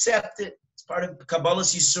 you accept it. It's part of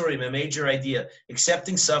Kabbalah's Yisurim, a major idea,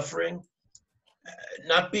 accepting suffering,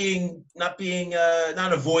 not avoiding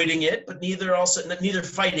it, but neither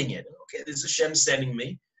fighting it. Okay, this is Hashem sending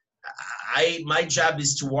me. My job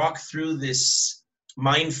is to walk through this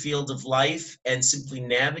minefield of life and simply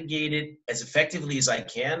navigate it as effectively as I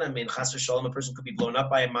can. I mean, chas v'shalom, a person could be blown up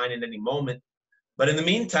by a mine at any moment. But in the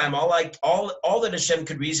meantime, all that Hashem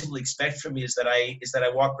could reasonably expect from me is that I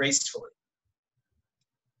walk gracefully.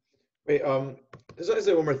 Wait, there's always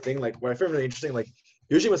one more thing. Like, what I find really interesting, like,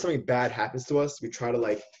 usually when something bad happens to us, we try to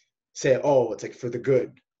like say, oh, it's like for the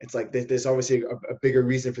good. It's like there's obviously a bigger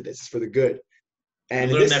reason for this. It's for the good.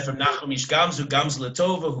 And we learned that from Nachum Ish Gamzu, Gamzu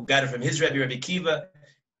Latova, who got it from his Rabbi Kiva,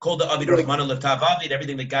 called the Avid Rahmana Latav Avid.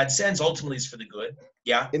 Everything that God sends ultimately is for the good.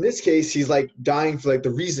 Yeah. In this case, he's like dying for like the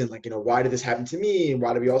reason, like, why did this happen to me, and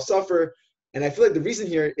why do we all suffer? And I feel like the reason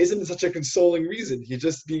here isn't such a consoling reason.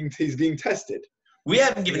 He's being tested. We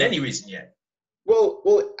haven't given any reason yet. Well,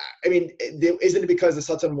 I mean, isn't it because the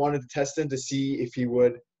Satan wanted to test him to see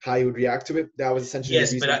how he would react to it? That was essentially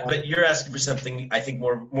yes, the reason. But you're asking for something I think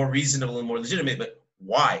more reasonable and more legitimate. But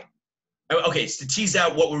why? Okay, it's to tease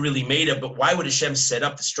out what we're really made of. But why would Hashem set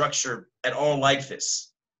up the structure at all like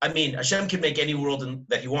this? I mean, Hashem can make any world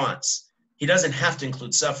that He wants. He doesn't have to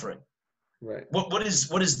include suffering. Right. What is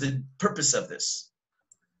the purpose of this?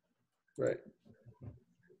 Right.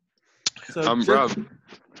 So, Rob.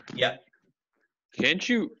 Yeah. Can't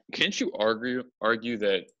you argue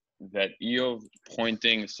that Iyov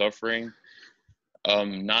pointing suffering,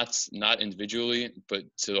 not individually but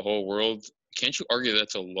to the whole world? Can't you argue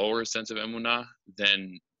that's a lower sense of emunah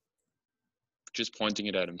than just pointing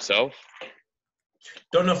it at himself?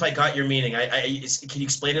 Don't know if I got your meaning. Can you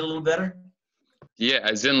explain it a little better? Yeah,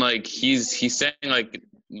 as in like he's saying like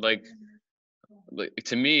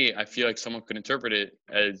to me, I feel like someone could interpret it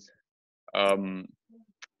as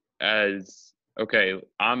okay,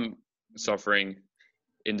 I'm suffering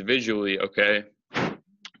individually, okay,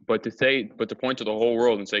 but to point to the whole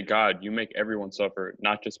world and say, God, you make everyone suffer,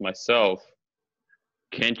 not just myself.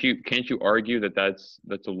 Can't you argue that that's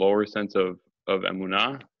a lower sense of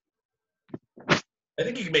emunah? I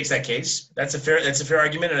think you can make that case. That's a fair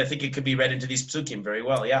argument, and I think it could be read into these psukim very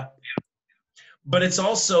well. Yeah. But it's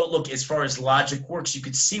also, look, as far as logic works, you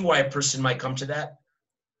could see why a person might come to that.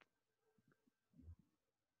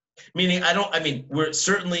 Meaning, we're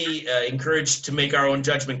certainly encouraged to make our own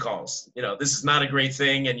judgment calls. This is not a great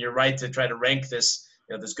thing, and you're right to try to rank this.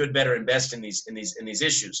 There's good, better, and best in these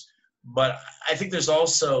issues. But I think there's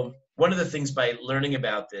also one of the things by learning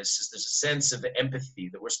about this is there's a sense of empathy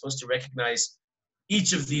that we're supposed to recognize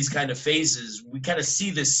each of these kind of phases. We kind of see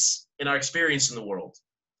this in our experience in the world,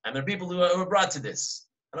 and there are people who are brought to this.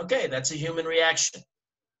 And okay, that's a human reaction,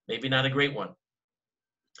 maybe not a great one.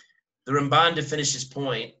 The Ramban, to finish his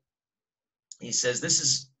point, he says this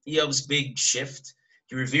is Iyov's big shift.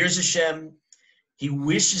 He reveres Hashem. He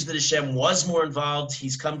wishes that Hashem was more involved.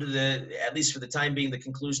 He's come to at least for the time being, the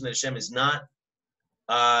conclusion that Hashem is not.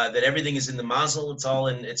 That everything is in the mazel. It's all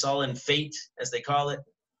in fate, as they call it.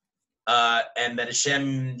 And that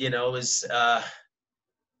Hashem, it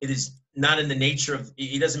is not in the nature of.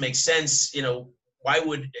 It doesn't make sense. Why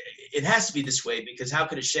would it has to be this way? Because how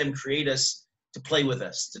could Hashem create us to play with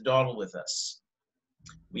us, to dawdle with us?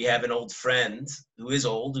 We have an old friend who is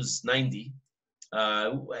old, who's 90.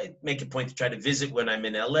 I make a point to try to visit when I'm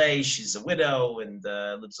in LA. She's a widow and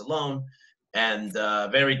lives alone, and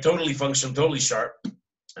totally functional, totally sharp,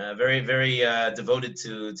 very, very devoted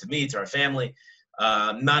to me, to our family.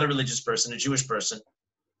 Not a religious person, a Jewish person,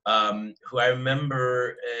 who I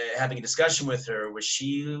remember having a discussion with her where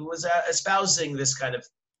she was espousing this kind of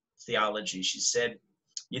theology. She said,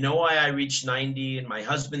 you know why I reached 90 and my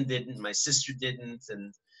husband didn't, my sister didn't,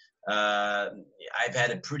 and I've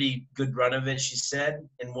had a pretty good run of it, she said.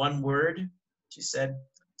 In one word, she said,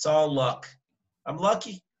 it's all luck. I'm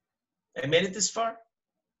lucky. I made it this far.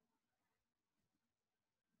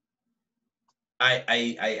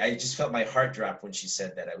 I just felt my heart drop when she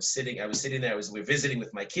said that. I was sitting there, we were visiting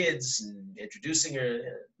with my kids and introducing her,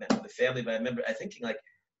 met with the family, but I remember thinking like,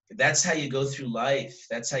 that's how you go through life.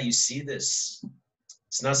 That's how you see this.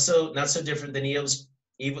 It's not so different than Iyov's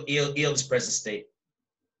present state.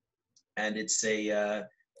 And it's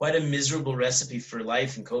quite a miserable recipe for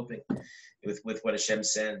life and coping with what Hashem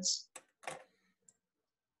sends.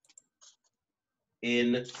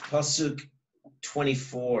 In Pasuk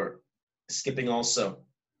 24, skipping also.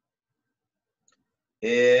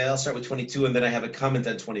 I'll start with 22 and then I have a comment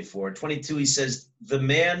on 24. 22, he says, the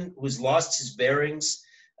man who has lost his bearings,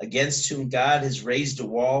 against whom God has raised a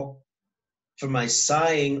wall, for my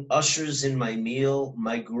sighing ushers in my meal,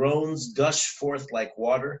 my groans gush forth like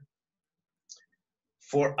water.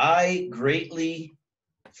 For I was greatly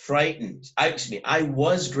frightened,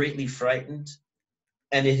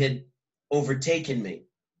 and it had overtaken me.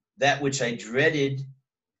 That which I dreaded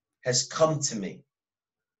has come to me.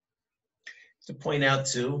 To point out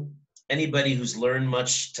too, anybody who's learned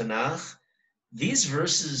much Tanakh, these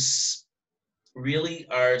verses really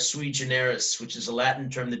are sui generis, which is a Latin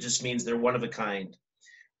term that just means they're one of a kind.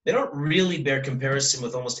 They don't really bear comparison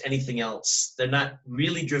with almost anything else. They're not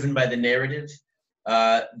really driven by the narrative.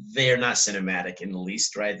 They are not cinematic in the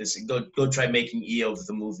least, right? Go try making Iyov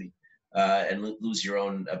the movie and lose your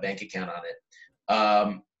own bank account on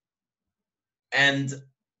it. And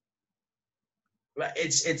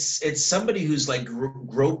it's somebody who's like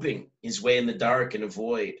groping his way in the dark in a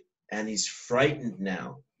void, and he's frightened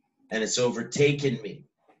now, and it's overtaken me,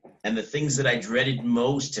 and the things that I dreaded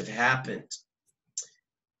most have happened.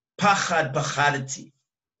 Pachad pachadati.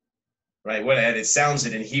 Right, and it sounds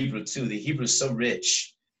it in Hebrew too. The Hebrew is so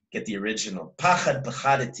rich. Get the original. Pachad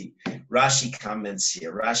pachadati. Rashi comments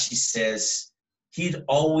here. Rashi says he'd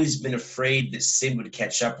always been afraid that sin would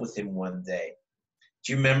catch up with him one day.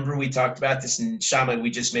 Do you remember we talked about this in Shammai?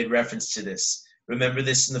 We just made reference to this. Remember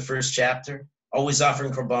this in the first chapter? Always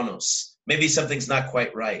offering korbanos. Maybe something's not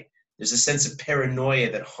quite right. There's a sense of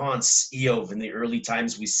paranoia that haunts Iyov in the early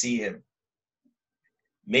times we see him.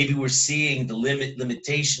 Maybe we're seeing the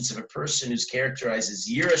limitations of a person who's characterized as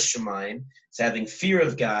yiras shamayim, as having fear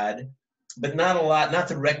of God, but not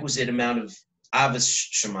the requisite amount of avos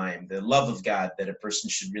shamayim, the love of God that a person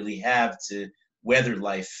should really have to weather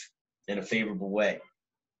life in a favorable way.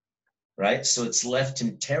 Right? So it's left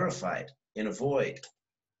him terrified in a void.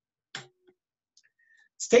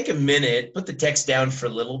 Let's take a minute, put the text down for a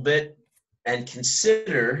little bit, and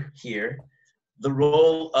consider here the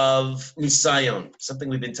role of nisayon, something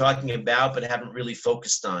we've been talking about but haven't really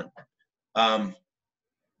focused on.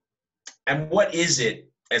 And what is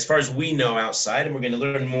it, as far as we know outside, and we're going to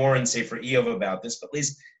learn more in Sefer Iyov about this, but at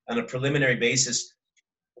least on a preliminary basis,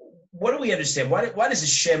 what do we understand? Why does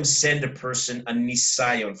Hashem send a person a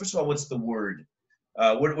nisayon? First of all, what's the word?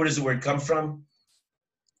 Where does the word come from?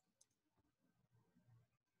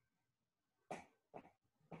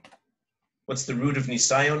 What's the root of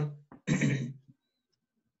nisayon?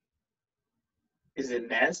 Is it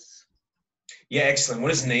nes? Yeah, excellent.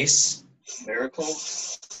 What is nes? Miracle.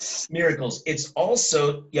 Miracles. It's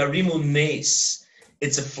also Yarimu Nes.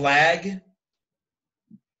 It's a flag.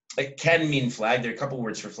 It can mean flag. There are a couple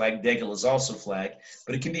words for flag. Degel is also flag,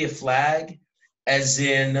 but it can be a flag, as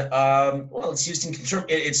in it's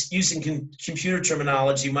used in computer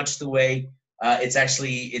terminology, much the way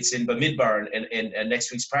it's in Bamidbar and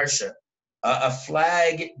next week's parsha. A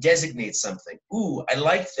flag designates something. Ooh, I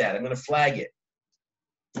like that. I'm going to flag it.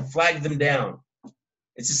 Flag them down.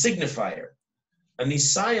 It's a signifier. A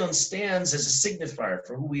nisayon stands as a signifier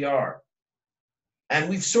for who we are. And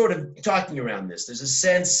we've sort of talking around this. There's a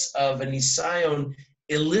sense of a nisayon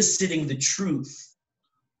eliciting the truth.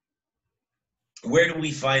 Where do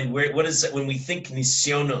we find, what is it when we think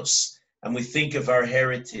nisyonos and we think of our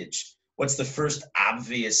heritage? What's the first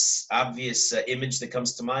obvious image that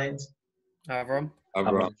comes to mind? Avram.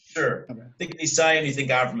 Sure. Think Nisayon, you think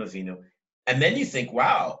Avram Avinu. And then you think,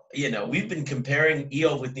 wow, we've been comparing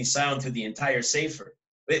Iyov with Nisayon through the entire Sefer.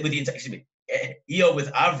 Iyov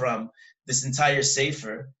with Avram, this entire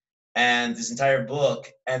Sefer and this entire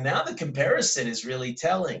book. And now the comparison is really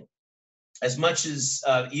telling. As much as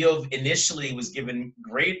Iyov initially was given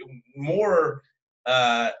more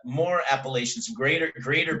appellations,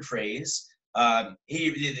 greater praise,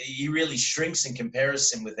 he really shrinks in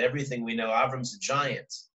comparison with everything we know. Avram's a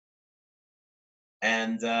giant.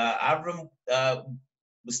 And Avram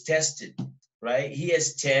was tested, right? He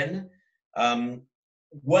has 10.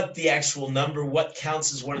 What the actual number, what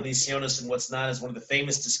counts as one of these Sionis and what's not, is one of the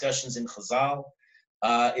famous discussions in Chazal.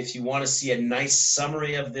 If you want to see a nice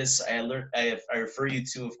summary of this, I refer you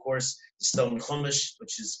to, of course, the Stone Chumash,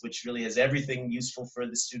 which really has everything useful for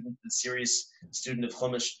the serious student of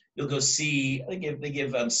Chumash. You'll go see, they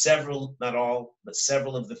give several, not all, but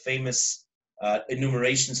several of the famous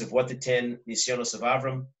enumerations of what the 10 Nisyonos of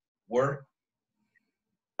Avram were.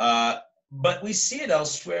 But we see it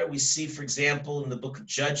elsewhere. We see, for example, in the book of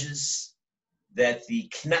Judges, that the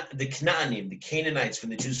Knaanim, the Canaanites, when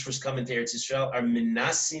the Jews first come into Eretz Yisrael, are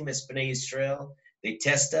Menassim es Bnei Yisrael. They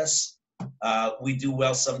test us. We do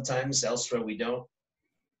well sometimes. Elsewhere, we don't.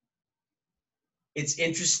 It's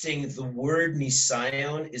interesting. The word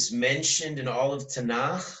Nisayon is mentioned in all of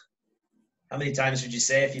Tanakh. How many times would you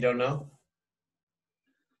say if you don't know?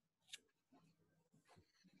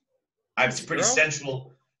 It's a pretty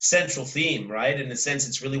central theme, right? In a sense,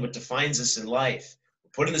 it's really what defines us in life.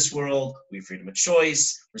 We're put in this world, we have freedom of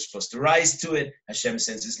choice, we're supposed to rise to it. Hashem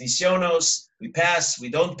sends his nisyonos, we pass, we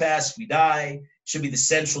don't pass, we die. Should be the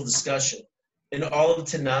central discussion. In all of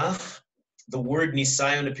Tanakh, the word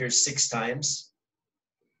nisayon appears 6 times.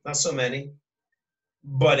 Not so many,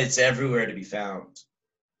 but it's everywhere to be found.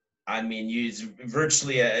 I mean, it's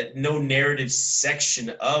virtually no narrative section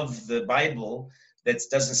of the Bible that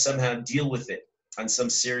doesn't somehow deal with it on some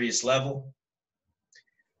serious level.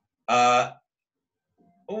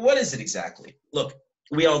 What is it exactly? Look,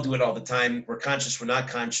 we all do it all the time. We're conscious, we're not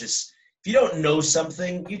conscious. If you don't know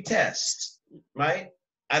something, you test, right?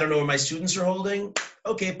 I don't know where my students are holding.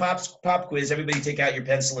 Okay, pop quiz. Everybody take out your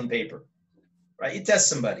pencil and paper, right? You test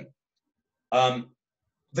somebody.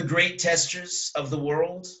 The great testers of the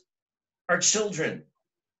world are children,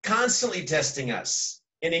 constantly testing us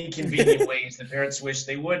in inconvenient ways that parents wish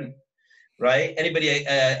they wouldn't, right? Anybody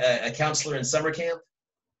a counselor in summer camp?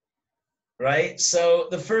 Right? So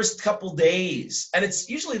the first couple days, and it's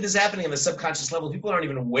usually this is happening on the subconscious level. People aren't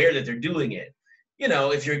even aware that they're doing it.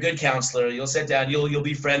 If you're a good counselor, you'll sit down, you'll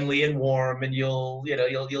be friendly and warm, and you'll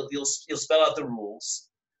spell out the rules.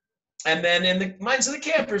 And then in the minds of the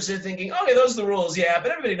campers, they're thinking, okay, those are the rules, yeah, but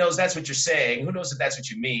everybody knows that's what you're saying. Who knows if that's what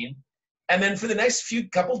you mean? And then for the next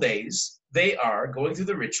couple days, they are going through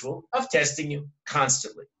the ritual of testing you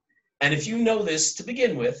constantly. And if you know this to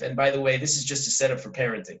begin with, and by the way, this is just a setup for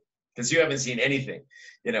parenting, because you haven't seen anything,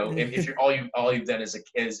 if you're all you've done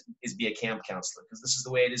is be a camp counselor, because this is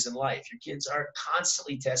the way it is in life. Your kids are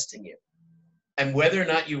constantly testing you, and whether or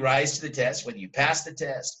not you rise to the test, whether you pass the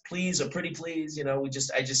test, please or pretty please,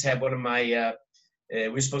 I just had one of my. We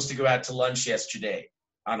were supposed to go out to lunch yesterday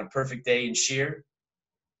on a perfect day in Shiur,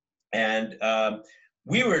 and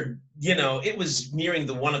we were, it was nearing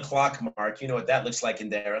the 1 o'clock mark. You know what that looks like in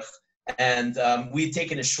Derech. And we'd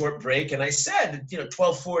taken a short break, and I said,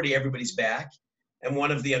 12:40, everybody's back. And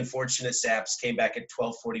one of the unfortunate saps came back at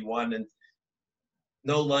 12:41, and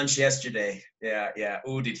no lunch yesterday. Yeah.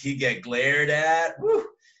 Ooh, did he get glared at? Woo.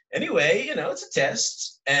 Anyway, it's a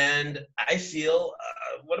test, and I feel,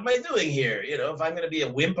 what am I doing here? If I'm going to be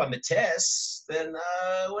a wimp on the tests, then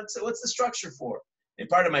what's the structure for? And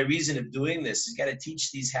part of my reason of doing this is got to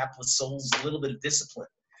teach these hapless souls a little bit of discipline,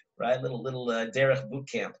 right? Little derech boot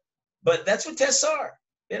camp. But that's what tests are.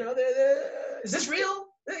 Is this real?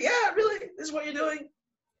 Yeah, really? This is what you're doing?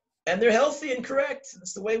 And they're healthy and correct.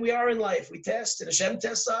 That's the way we are in life. We test, and Hashem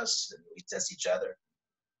tests us, and we test each other.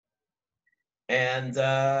 And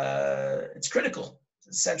it's critical. It's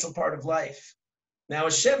an essential part of life. Now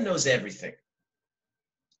Hashem knows everything.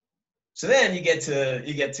 So then you get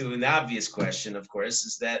to an obvious question, of course,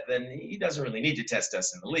 is that then he doesn't really need to test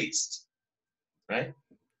us in the least, right?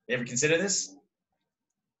 You ever consider this?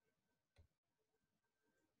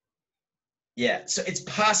 Yeah, so it's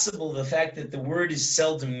possible the fact that the word is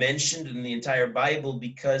seldom mentioned in the entire Bible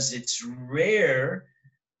because it's rare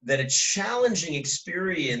that a challenging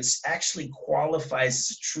experience actually qualifies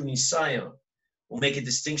as a true nisayon. We'll make a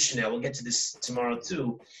distinction now. We'll get to this tomorrow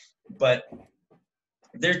too. But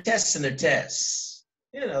they're tests and they're tests.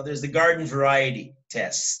 You know, there's the garden variety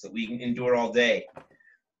tests that we can endure all day.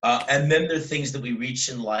 And then there are things that we reach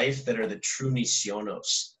in life that are the true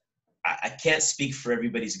nisyonos. I can't speak for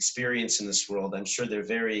everybody's experience in this world. I'm sure they're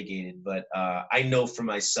variegated, but I know for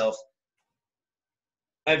myself,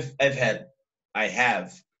 I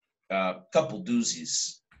have a couple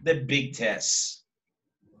doozies. They're big tests.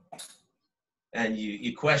 And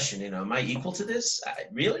you question, am I equal to this?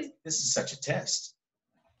 Really? This is such a test.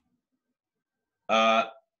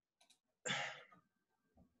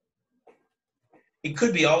 It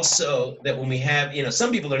could be also that when we have,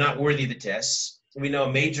 some people are not worthy of the tests. We know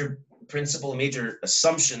a major principle, a major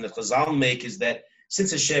assumption that Chazal make is that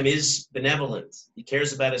since Hashem is benevolent, He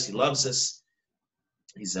cares about us, He loves us,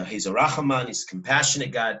 He's a Rachaman, He's a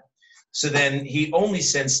compassionate God. So then He only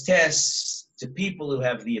sends tests to people who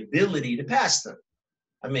have the ability to pass them.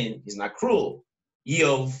 I mean, He's not cruel.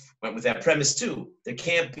 Iyov went with that premise too. There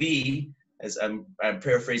can't be, as I'm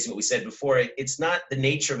paraphrasing what we said before, it's not the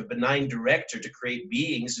nature of a benign director to create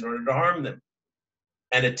beings in order to harm them.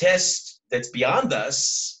 And a test that's beyond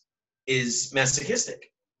us is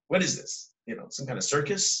masochistic. What is this? Some kind of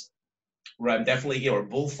circus where I'm definitely, or a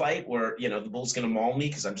bullfight where, the bull's going to maul me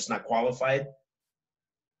because I'm just not qualified.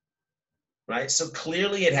 Right? So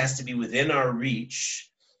clearly it has to be within our reach.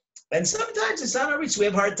 And sometimes it's not our reach. We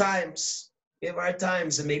have hard times.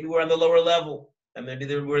 And maybe we're on the lower level. And maybe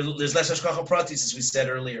there's less hashgacha pratis, as we said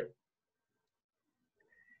earlier.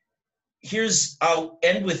 I'll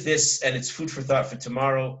end with this, and it's food for thought for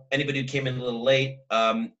tomorrow. Anybody who came in a little late,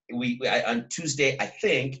 on Tuesday, I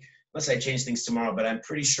think, unless I change things tomorrow, but I'm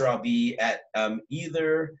pretty sure I'll be at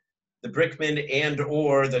either the Brickman and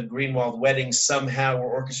or the Greenwald wedding. Somehow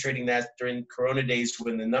we're orchestrating that during Corona days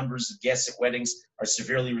when the numbers of guests at weddings are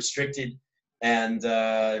severely restricted. And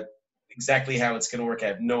exactly how it's going to work, I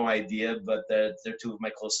have no idea, but they're two of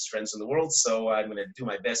my closest friends in the world, so I'm going to do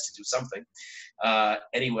my best to do something.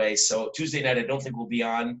 Anyway, so Tuesday night I don't think we'll be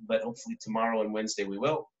on, but hopefully tomorrow and Wednesday we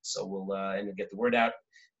will. So we'll get the word out.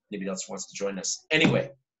 Anybody else wants to join us.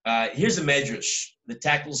 Anyway, here's a medrash that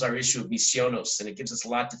tackles our issue of nisyonos, and it gives us a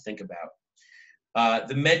lot to think about.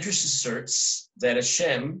 The medrash asserts that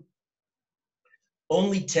Hashem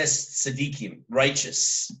only tests tzaddikim,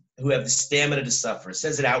 righteous, who have the stamina to suffer. It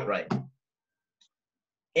says it outright.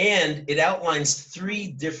 And it outlines 3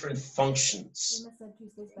 different functions.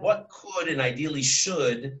 What could and ideally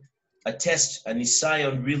should a test, a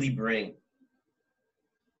nisayon, really bring?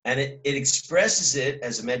 And it expresses it,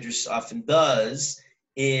 as a medrash often does,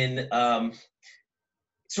 in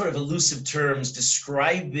sort of elusive terms,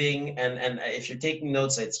 describing, and if you're taking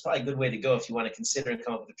notes, it's probably a good way to go if you want to consider and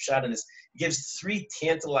come up with a pshat in this. It gives 3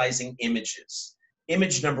 tantalizing images.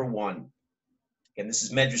 Image number 1, and this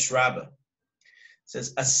is Medrash Rabbah. It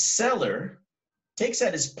says, a seller takes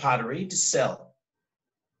out his pottery to sell,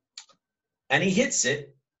 and he hits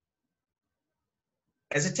it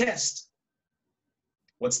as a test.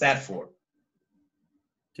 What's that for?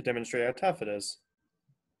 To demonstrate how tough it is.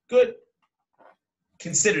 Good.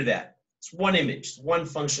 Consider that. It's one image, one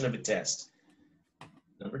function of a test.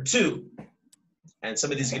 Number 2, and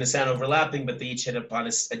some of these are going to sound overlapping, but they each hit upon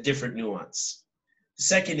a different nuance. The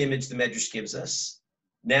second image the Medrash gives us,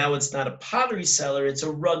 now it's not a pottery seller, it's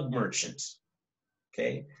a rug merchant.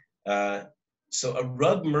 Okay? So a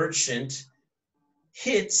rug merchant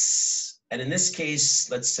hits, and in this case,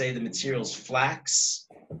 let's say the material's flax.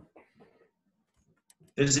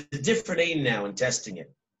 There's a different aim now in testing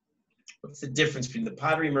it. What's the difference between the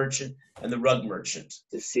pottery merchant and the rug merchant?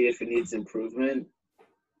 To see if it needs improvement.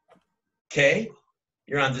 Okay,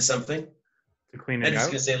 you're onto something. To clean I'm it just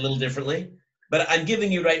out. going to say it a little differently. But I'm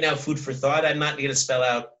giving you right now food for thought. I'm not going to spell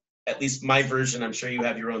out at least my version. I'm sure you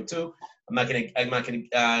have your own too. I'm not going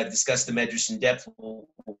to discuss the medrash in depth. We'll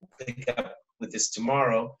pick up with this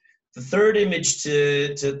tomorrow. The third image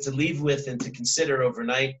to leave with and to consider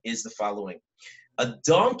overnight is the following. A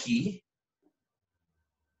donkey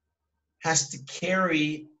has to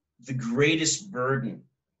carry the greatest burden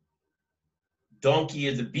donkey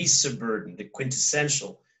are the beasts of burden, the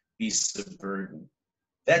quintessential beasts of burden.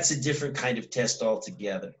 That's a different kind of test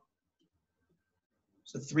altogether.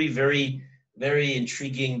 So three very, very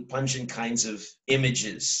intriguing, pungent kinds of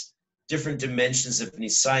images, different dimensions of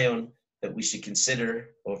Nisayon that we should consider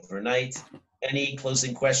overnight. Any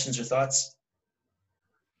closing questions or thoughts?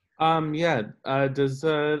 Does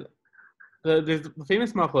there's the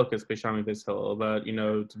famous machlokas by Shami Hill about,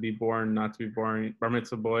 to be born, not to be born, bar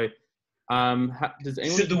mitzvah boy. Does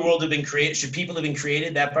anyone Should the world have been created? Should people have been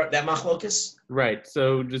created? That machlokas? Right.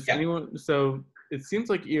 So does anyone? So it seems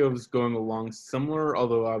like Iyov is going along similar,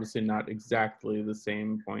 although obviously not exactly the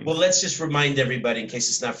same point. Well, let's just remind everybody in case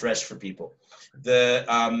it's not fresh for people. The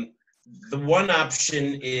one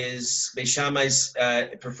option is Beis Shammai's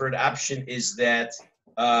preferred option is that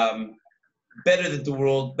better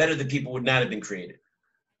that people would not have been created.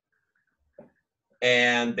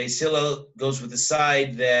 And Beis Hillel goes with the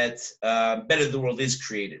side that better the world is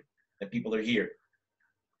created, that people are here.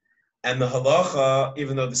 And the halacha,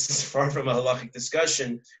 even though this is far from a halachic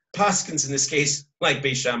discussion, paskins in this case like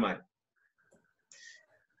Beis Shammai,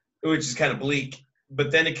 which is kind of bleak. But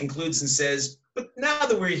then it concludes and says, but now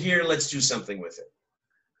that we're here, let's do something with it.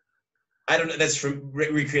 I don't know. That's from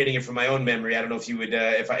recreating it from my own memory. I don't know if you would,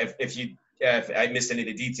 if I missed any of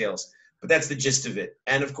the details. But that's the gist of it.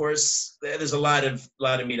 And of course, there's a lot of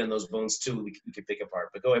meat on those bones too. We could pick apart.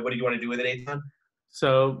 But go ahead. What do you want to do with it, Eitan?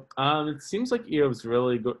 So it seems like Iyov's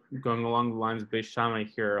really going along the lines of Beis Shammai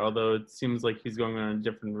here, although it seems like he's going on a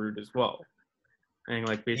different route as well. And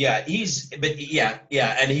like and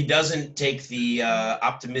he doesn't take the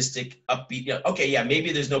optimistic, upbeat. Okay,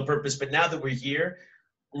 maybe there's no purpose, but now that we're here,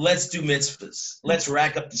 let's do mitzvahs. Let's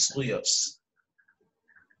rack up the zchuyos.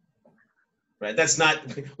 Right,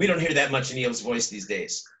 we don't hear that much in Iyov's voice these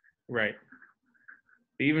days. Right.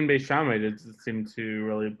 But even Beis Shammai doesn't seem to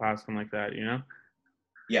really pass him like that,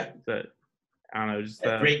 Yeah. But I don't know, just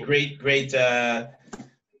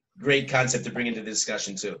great concept to bring into the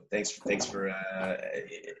discussion too. Thanks for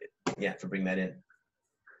bringing that in.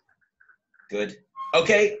 Good.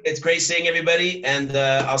 Okay, it's great seeing everybody, and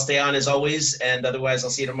I'll stay on as always, and otherwise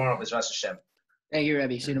I'll see you tomorrow with Rosh Hashem. Thank you,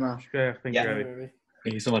 Rabbi. See you tomorrow. Yeah, thank you, Rabbi.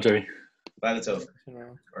 Thank you so much, Rabbi. Bye, Latov.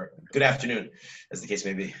 Or good afternoon, as the case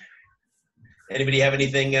may be. Anybody have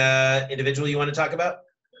anything individual you want to talk about?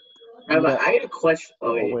 I had a question.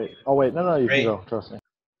 Oh wait. No, you can go. Trust me.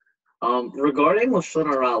 Regarding Lashon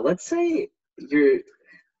Hara, let's say you're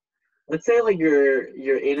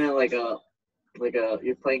in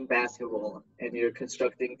you're playing basketball and you're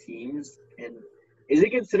constructing teams, and is it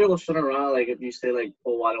considered Lashon Hara if you say I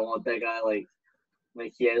don't want that guy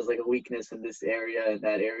like he has a weakness in this area and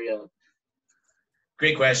that area?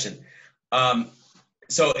 Great question.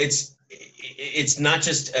 So it's not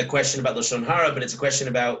just a question about Lashon Hara, but it's a question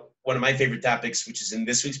about one of my favorite topics, which is in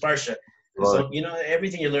this week's Parsha. Right. So,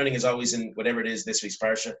 everything you're learning is always in whatever it is this week's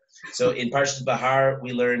Parsha. So in Parshat Bahar,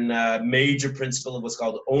 we learn a major principle of what's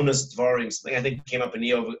called Onas Dvarim, something I think came up in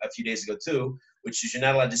Iyov a few days ago too, which is you're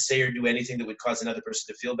not allowed to say or do anything that would cause another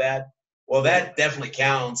person to feel bad. Well, that definitely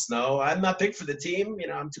counts. No, I'm not picked for the team.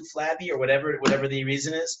 I'm too flabby or whatever the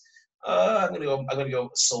reason is. I'm gonna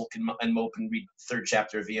go sulk and mope and read the 3rd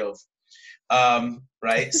chapter of Iyov.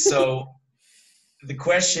 Right. So the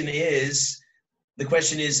question is that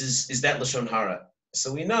Lashon Hara?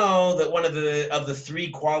 So we know that one of the 3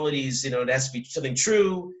 qualities, it has to be something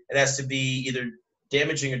true. It has to be either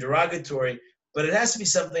damaging or derogatory, but it has to be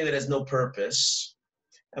something that has no purpose.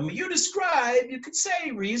 And what you describe, you could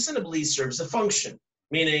say reasonably serves a function.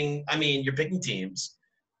 Meaning, you're picking teams.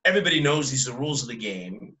 Everybody knows these are the rules of the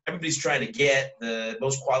game. Everybody's trying to get the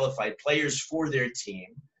most qualified players for their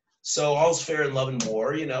team. So all's fair in love and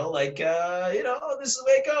war, this is the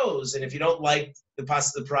way it goes. And if you don't like the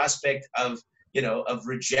prospect of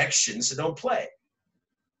rejection, so don't play.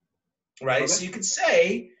 Right? Okay. So you could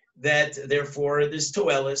say that, therefore, there's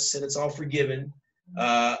toelis and it's all forgiven.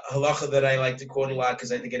 Halacha that I like to quote a lot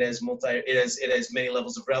because I think it has many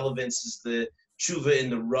levels of relevance is the tshuva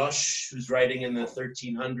in the Rush, who's writing in the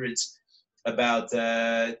 1300s about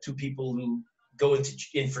 2 people who go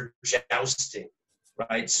in for jousting.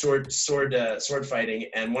 Right, sword fighting,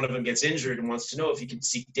 and one of them gets injured and wants to know if he can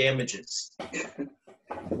seek damages.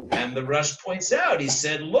 And the Rush points out, he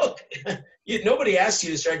said, look, nobody asked you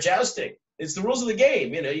to start jousting. It's the rules of the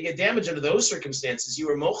game. You get damage under those circumstances. You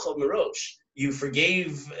were mochel merosh. You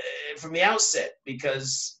forgave from the outset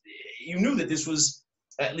because you knew that this was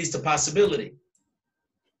at least a possibility.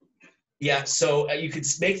 Yeah, so you could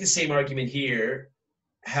make the same argument here.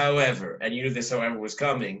 However, and you knew this however was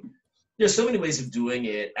coming, there's so many ways of doing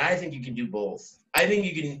it. I think you can do both. I think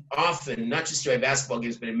you can often, not just during basketball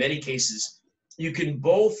games, but in many cases, you can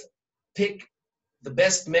both pick the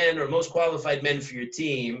best men or most qualified men for your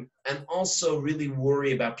team and also really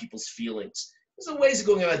worry about people's feelings. There's ways of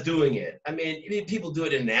going about doing it. I mean, people do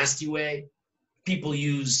it in a nasty way. People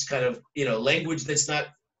use kind of, language that's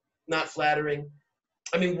not flattering.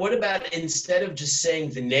 I mean, what about instead of just saying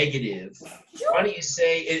the negative, why don't you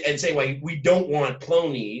say, and say, well, we don't want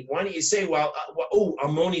Plony, why don't you say,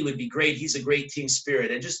 Almoni would be great, he's a great team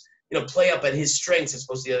spirit, and just, play up on his strengths as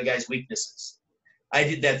opposed to the other guy's weaknesses. I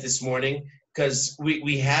did that this morning because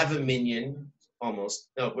we have a minyan, almost.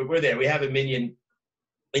 No, we're there. We have a minyan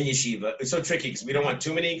in yeshiva. It's so tricky because we don't want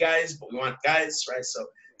too many guys, but we want guys, right? So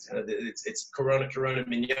it's Corona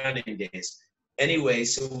minyaning days. Anyway,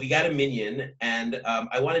 so we got a minyan, and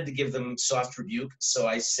I wanted to give them soft rebuke. So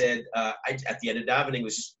I said, at the end of davening, it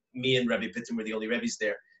was just me and Rabbi Pittem were the only Rebbes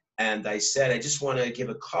there. And I said, I just want to give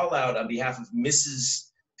a call out on behalf of Mrs.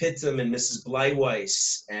 Pittem and Mrs.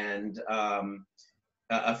 Bleiweiss, and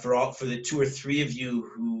for the 2 or 3 of you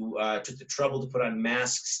who took the trouble to put on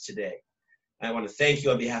masks today. I want to thank you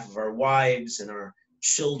on behalf of our wives and our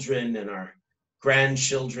children and our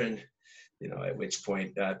grandchildren. At which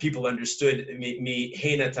point people understood me,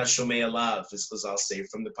 Heina Tashomei Alav, as I'll say,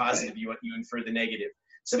 from the positive, you infer the negative.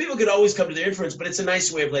 So people could always come to their inference, but it's a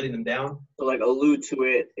nice way of letting them down. So allude to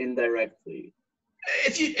it indirectly.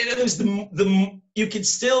 If you, in other words, you can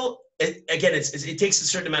still, again, it takes a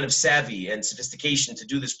certain amount of savvy and sophistication to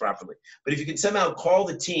do this properly. But if you can somehow call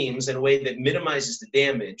the teams in a way that minimizes the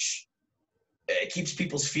damage, it keeps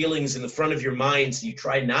people's feelings in the front of your mind, so you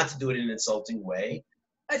try not to do it in an insulting way,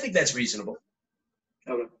 I think that's reasonable.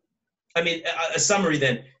 Okay. I mean, a summary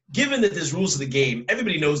then. Given that there's rules of the game,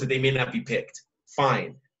 everybody knows that they may not be picked.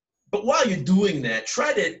 Fine. But while you're doing that,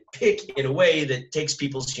 try to pick in a way that takes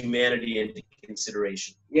people's humanity into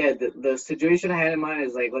consideration. Yeah, the situation I had in mind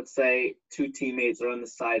is let's say 2 teammates are on the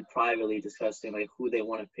side privately discussing who they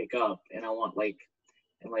want to pick up, and I want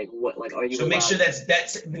are you? So make sure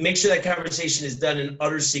make sure that conversation is done in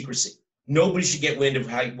utter secrecy. Nobody should get wind of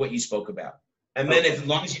what you spoke about. And then, as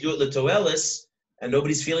long as you do it litoelis, and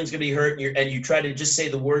nobody's feelings going to be hurt, and you try to just say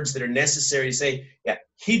the words that are necessary to say, yeah,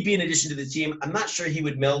 he'd be an addition to the team. I'm not sure he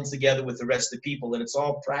would meld together with the rest of the people, and it's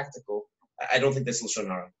all practical. I don't think that's Lashon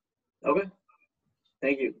Hara. Okay.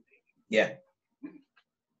 Thank you. Yeah.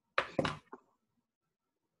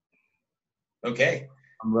 Okay.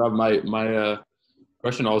 Rob, my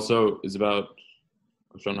question also is about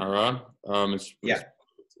Lashon Hara.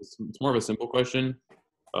 It's more of a simple question.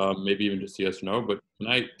 Maybe even just yes or no, but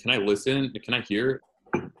can I listen? Can I hear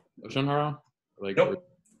Lashon Hara?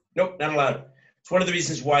 Nope, not allowed. It's one of the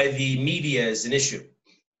reasons why the media is an issue.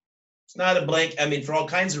 It's not a blank, for all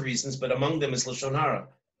kinds of reasons, but among them is Lashon Hara.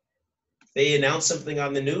 They announce something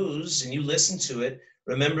on the news and you listen to it.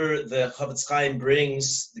 Remember, the Chavetz Chaim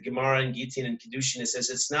brings the Gemara in Gittin and Kiddushin. It says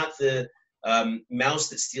it's not the mouse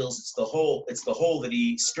that steals; it's the hole. It's the hole that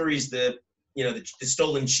he scurries the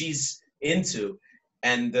stolen cheese into.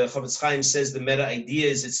 And the Chavetz Chaim says the meta idea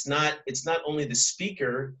is it's not only the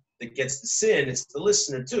speaker that gets the sin, it's the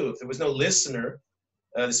listener too. If there was no listener,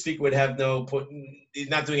 the speaker would have he's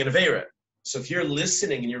not doing an Aveira. So if you're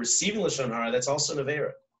listening and you're receiving Lashon Hara, that's also an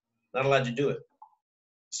Aveira. Not allowed to do it.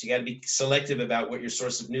 So you got to be selective about what your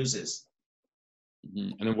source of news is.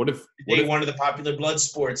 Mm-hmm. And then what if one of the popular blood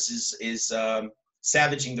sports is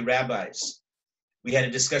savaging the rabbis? We had a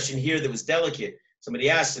discussion here that was delicate.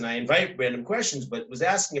 Somebody asked, and I invite random questions, but was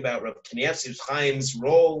asking about Rav Kanievsky Chaim's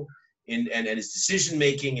role and his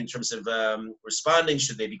decision-making in terms of responding,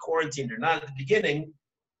 should they be quarantined or not at the beginning.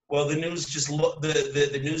 Well, the news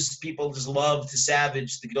the news people just love to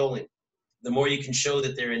savage the Gedolim. The more you can show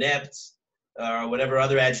that they're inept, or whatever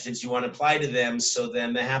other adjectives you want to apply to them, so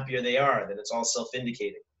then the happier they are, then it's all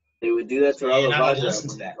self-indicating. They would do that to Rav You're not allowed to Avadia listen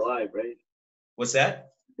to when he that. was alive, right? What's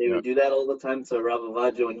that? They would do that all the time to Rav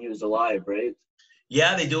Avadia when he was alive, right?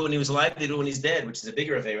 Yeah, they do it when he was alive. They do it when he's dead, which is a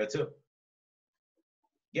bigger affair too.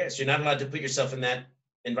 Yes, you're not allowed to put yourself in that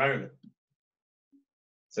environment.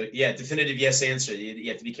 So yeah, definitive yes answer. You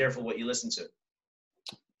have to be careful what you listen to.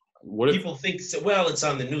 What if people think? Well, it's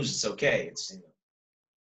on the news. It's okay. It's.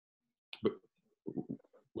 But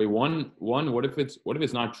wait, one. What if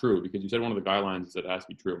it's not true? Because you said one of the guidelines is that it has to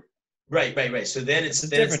be true. Right. So then it's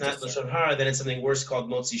not Lashon Hara. Then it's something worse called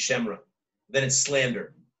Motzi Shemra. Then it's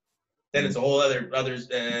slander. Then it's a whole other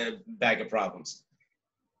bag of problems.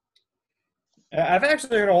 I've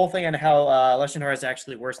actually heard a whole thing on how Lashon Hara is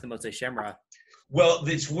actually worse than Motzei Shemra. Well,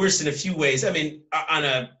 it's worse in a few ways. I mean, on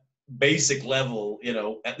a basic level,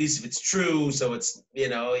 at least if it's true, so it's,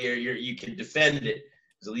 you can defend it,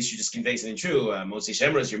 because at least you're just conveying something true. Motzei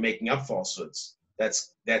Shemra is you're making up falsehoods.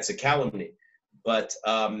 That's a calumny. But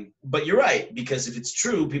you're right, because if it's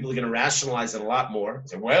true, people are going to rationalize it a lot more.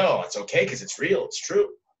 Say, well, it's okay because it's real, it's true.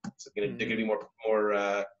 So they're going to be more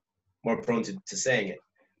prone to saying it.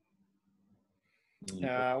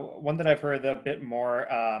 One that I've heard a bit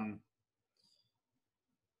more, I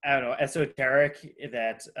don't know, esoteric,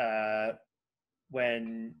 that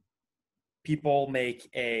when people make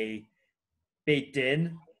a Beit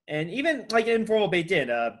Din, and even like informal Beit Din,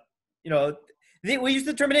 we use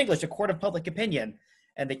the term in English, a court of public opinion,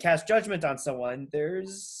 and they cast judgment on someone,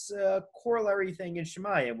 there's a corollary thing in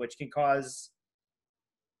Shemayim, which can cause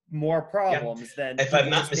more problems than if I'm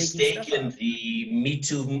not mistaken, the Me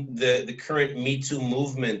Too, the current Me Too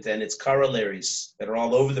movement and its corollaries that are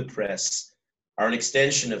all over the press are an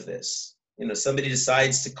extension of this. Somebody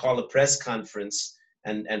decides to call a press conference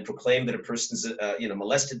and proclaim that a person's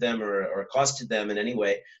molested them or accosted them in any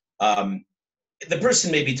way. The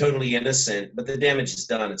person may be totally innocent, but the damage is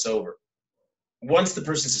done. It's over. Once the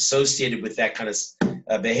person's associated with that kind of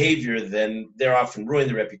behavior, then they're often ruined,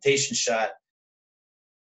 their reputation shot.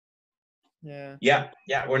 Yeah.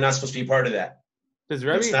 We're not supposed to be part of that.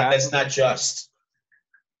 That's not just.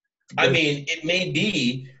 I mean, it may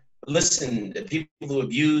be. Listen, people who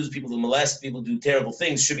abuse, people who molest, people who do terrible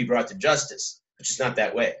things should be brought to justice, but it's not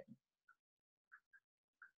that way.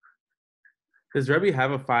 Does Rabbi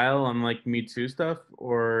have a file on like Me Too stuff,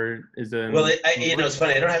 or is it? Well, it's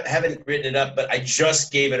funny. I haven't written it up, but I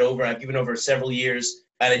just gave it over. I've given over several years,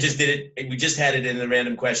 and I just did it. We just had it in the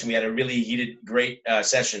random question. We had a really heated, great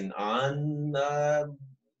session on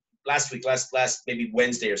last week, last maybe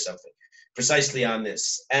Wednesday or something, precisely on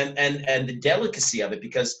this, and the delicacy of it,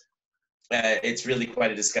 because it's really quite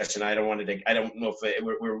a discussion. I don't know if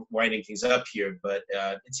we're winding things up here, but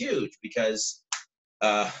it's huge because.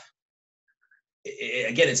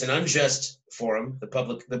 Again, it's an unjust forum,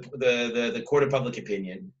 the court of public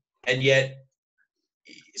opinion, and yet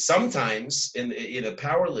sometimes in the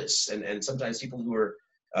powerless and sometimes people who are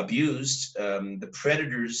abused, the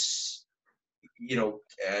predators,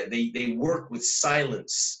 they work with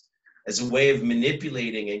silence as a way of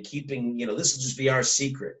manipulating and keeping, this will just be our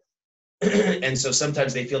secret. And so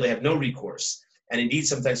sometimes they feel they have no recourse, and indeed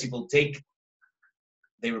sometimes people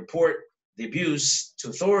they report the abuse to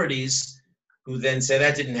authorities, who then say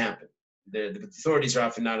that didn't happen. The authorities are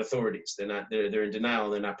often not authorities. They're in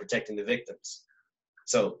denial. They're not protecting the victims.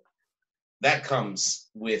 So that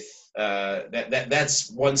comes with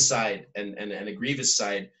that's one side and a grievous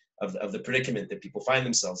side of the predicament that people find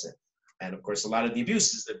themselves in. And of course, a lot of the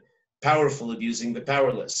abuse is the powerful abusing the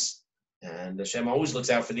powerless. And Hashem always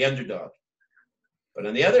looks out for the underdog. But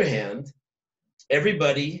on the other hand,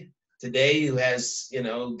 everybody today who has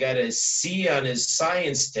got a C on his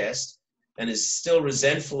science test and is still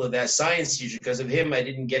resentful of that science teacher, because of him I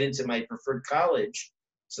didn't get into my preferred college,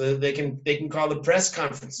 so that they can call a press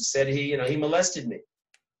conference and said he molested me.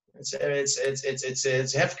 It's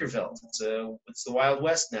Hefkerveld. It's the Wild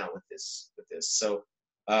West now with this. So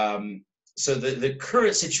the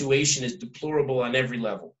current situation is deplorable on every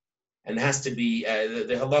level, and has to be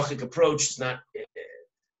the halachic approach is not.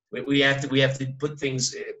 We have to put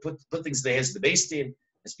things in the hands of the Beis Din.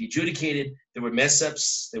 Has to be adjudicated. There were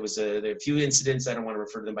mess-ups. There were a few incidents. I don't want to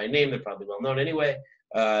refer to them by name. They're probably well known anyway.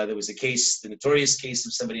 There was the notorious case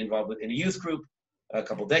of somebody involved in a youth group a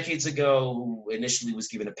couple decades ago who initially was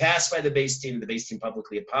given a pass by the Beis Din. The Beis Din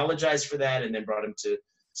publicly apologized for that and then brought him to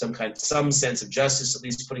some sense of justice, at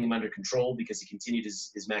least putting him under control, because he continued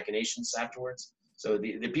his machinations afterwards. So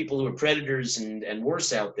the people who are predators and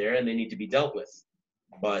worse out there, and they need to be dealt with.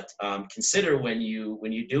 But consider when you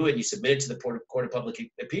do it, you submit it to the court of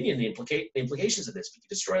public opinion, the implications of this. You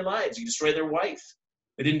destroy lives. You destroy their wife.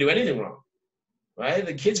 They didn't do anything wrong, right?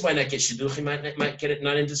 The kids might not get shidduchim, might get it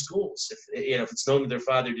not into schools if it's known that their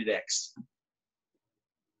father did X.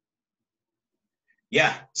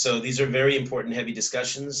 Yeah, so these are very important, heavy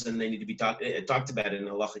discussions, and they need to be talked about in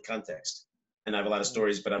a halachic context. And I have a lot of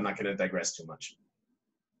stories, but I'm not going to digress too much.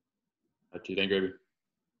 Thank you.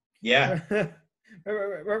 Yeah.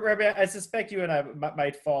 Rabbi, I suspect you and I might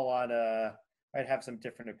might have some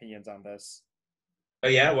different opinions on this. Oh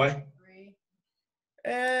yeah, why?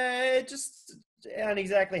 Just on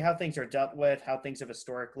exactly how things are dealt with, how things have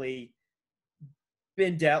historically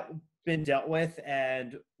been dealt with,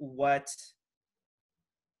 and what's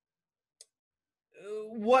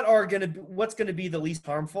going to be the least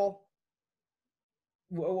harmful.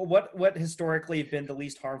 What historically have been the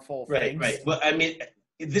least harmful things? Right. Well, I mean,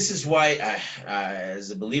 this is why,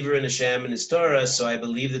 as a believer in Hashem and His Torah, so I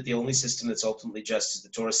believe that the only system that's ultimately just is the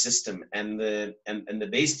Torah system, and the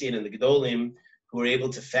Beis Din and the Gedolim, who are able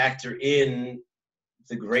to factor in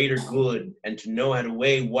the greater good and to know how to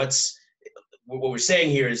weigh what what we're saying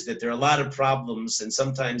here is that there are a lot of problems, and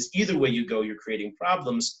sometimes either way you go, you're creating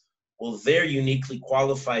problems. Well, they're uniquely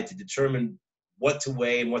qualified to determine what to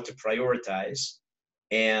weigh and what to prioritize.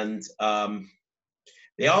 And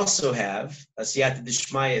they also have a siyata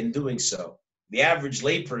d'shmaya in doing so. The average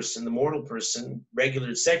layperson, the mortal person,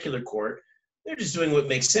 regular secular court, they're just doing what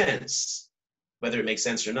makes sense, whether it makes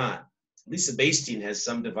sense or not. At least the Beis Din has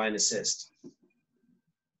some divine assist.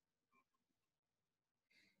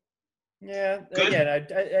 Yeah, Good. again,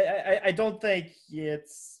 I don't think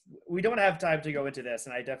we don't have time to go into this,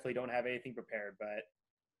 and I definitely don't have anything prepared, but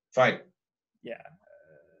Fine. yeah.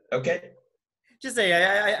 Okay. Just say,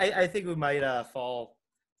 I think we might fall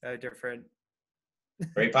different.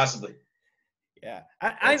 Very possibly. Yeah.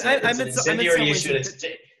 It's an incendiary issue.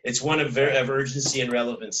 It's one of urgency and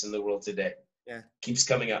relevance in the world today. Yeah. Keeps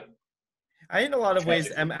coming up. I, in a lot of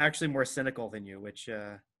ways, am actually more cynical than you, which.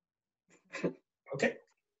 Okay.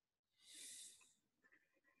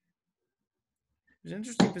 It's an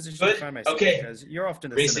interesting position Good. to find myself because you're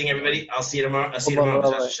often the Racing, cynical everybody. one. I'll see you tomorrow. I'll see you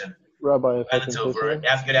tomorrow. Rabbi, if I can say Have something.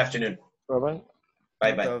 a good afternoon. Rabbi?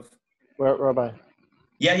 Bye-bye. Rabbi?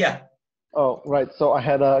 Yeah. Oh, right. So I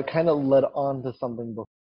had kind of led on to something before.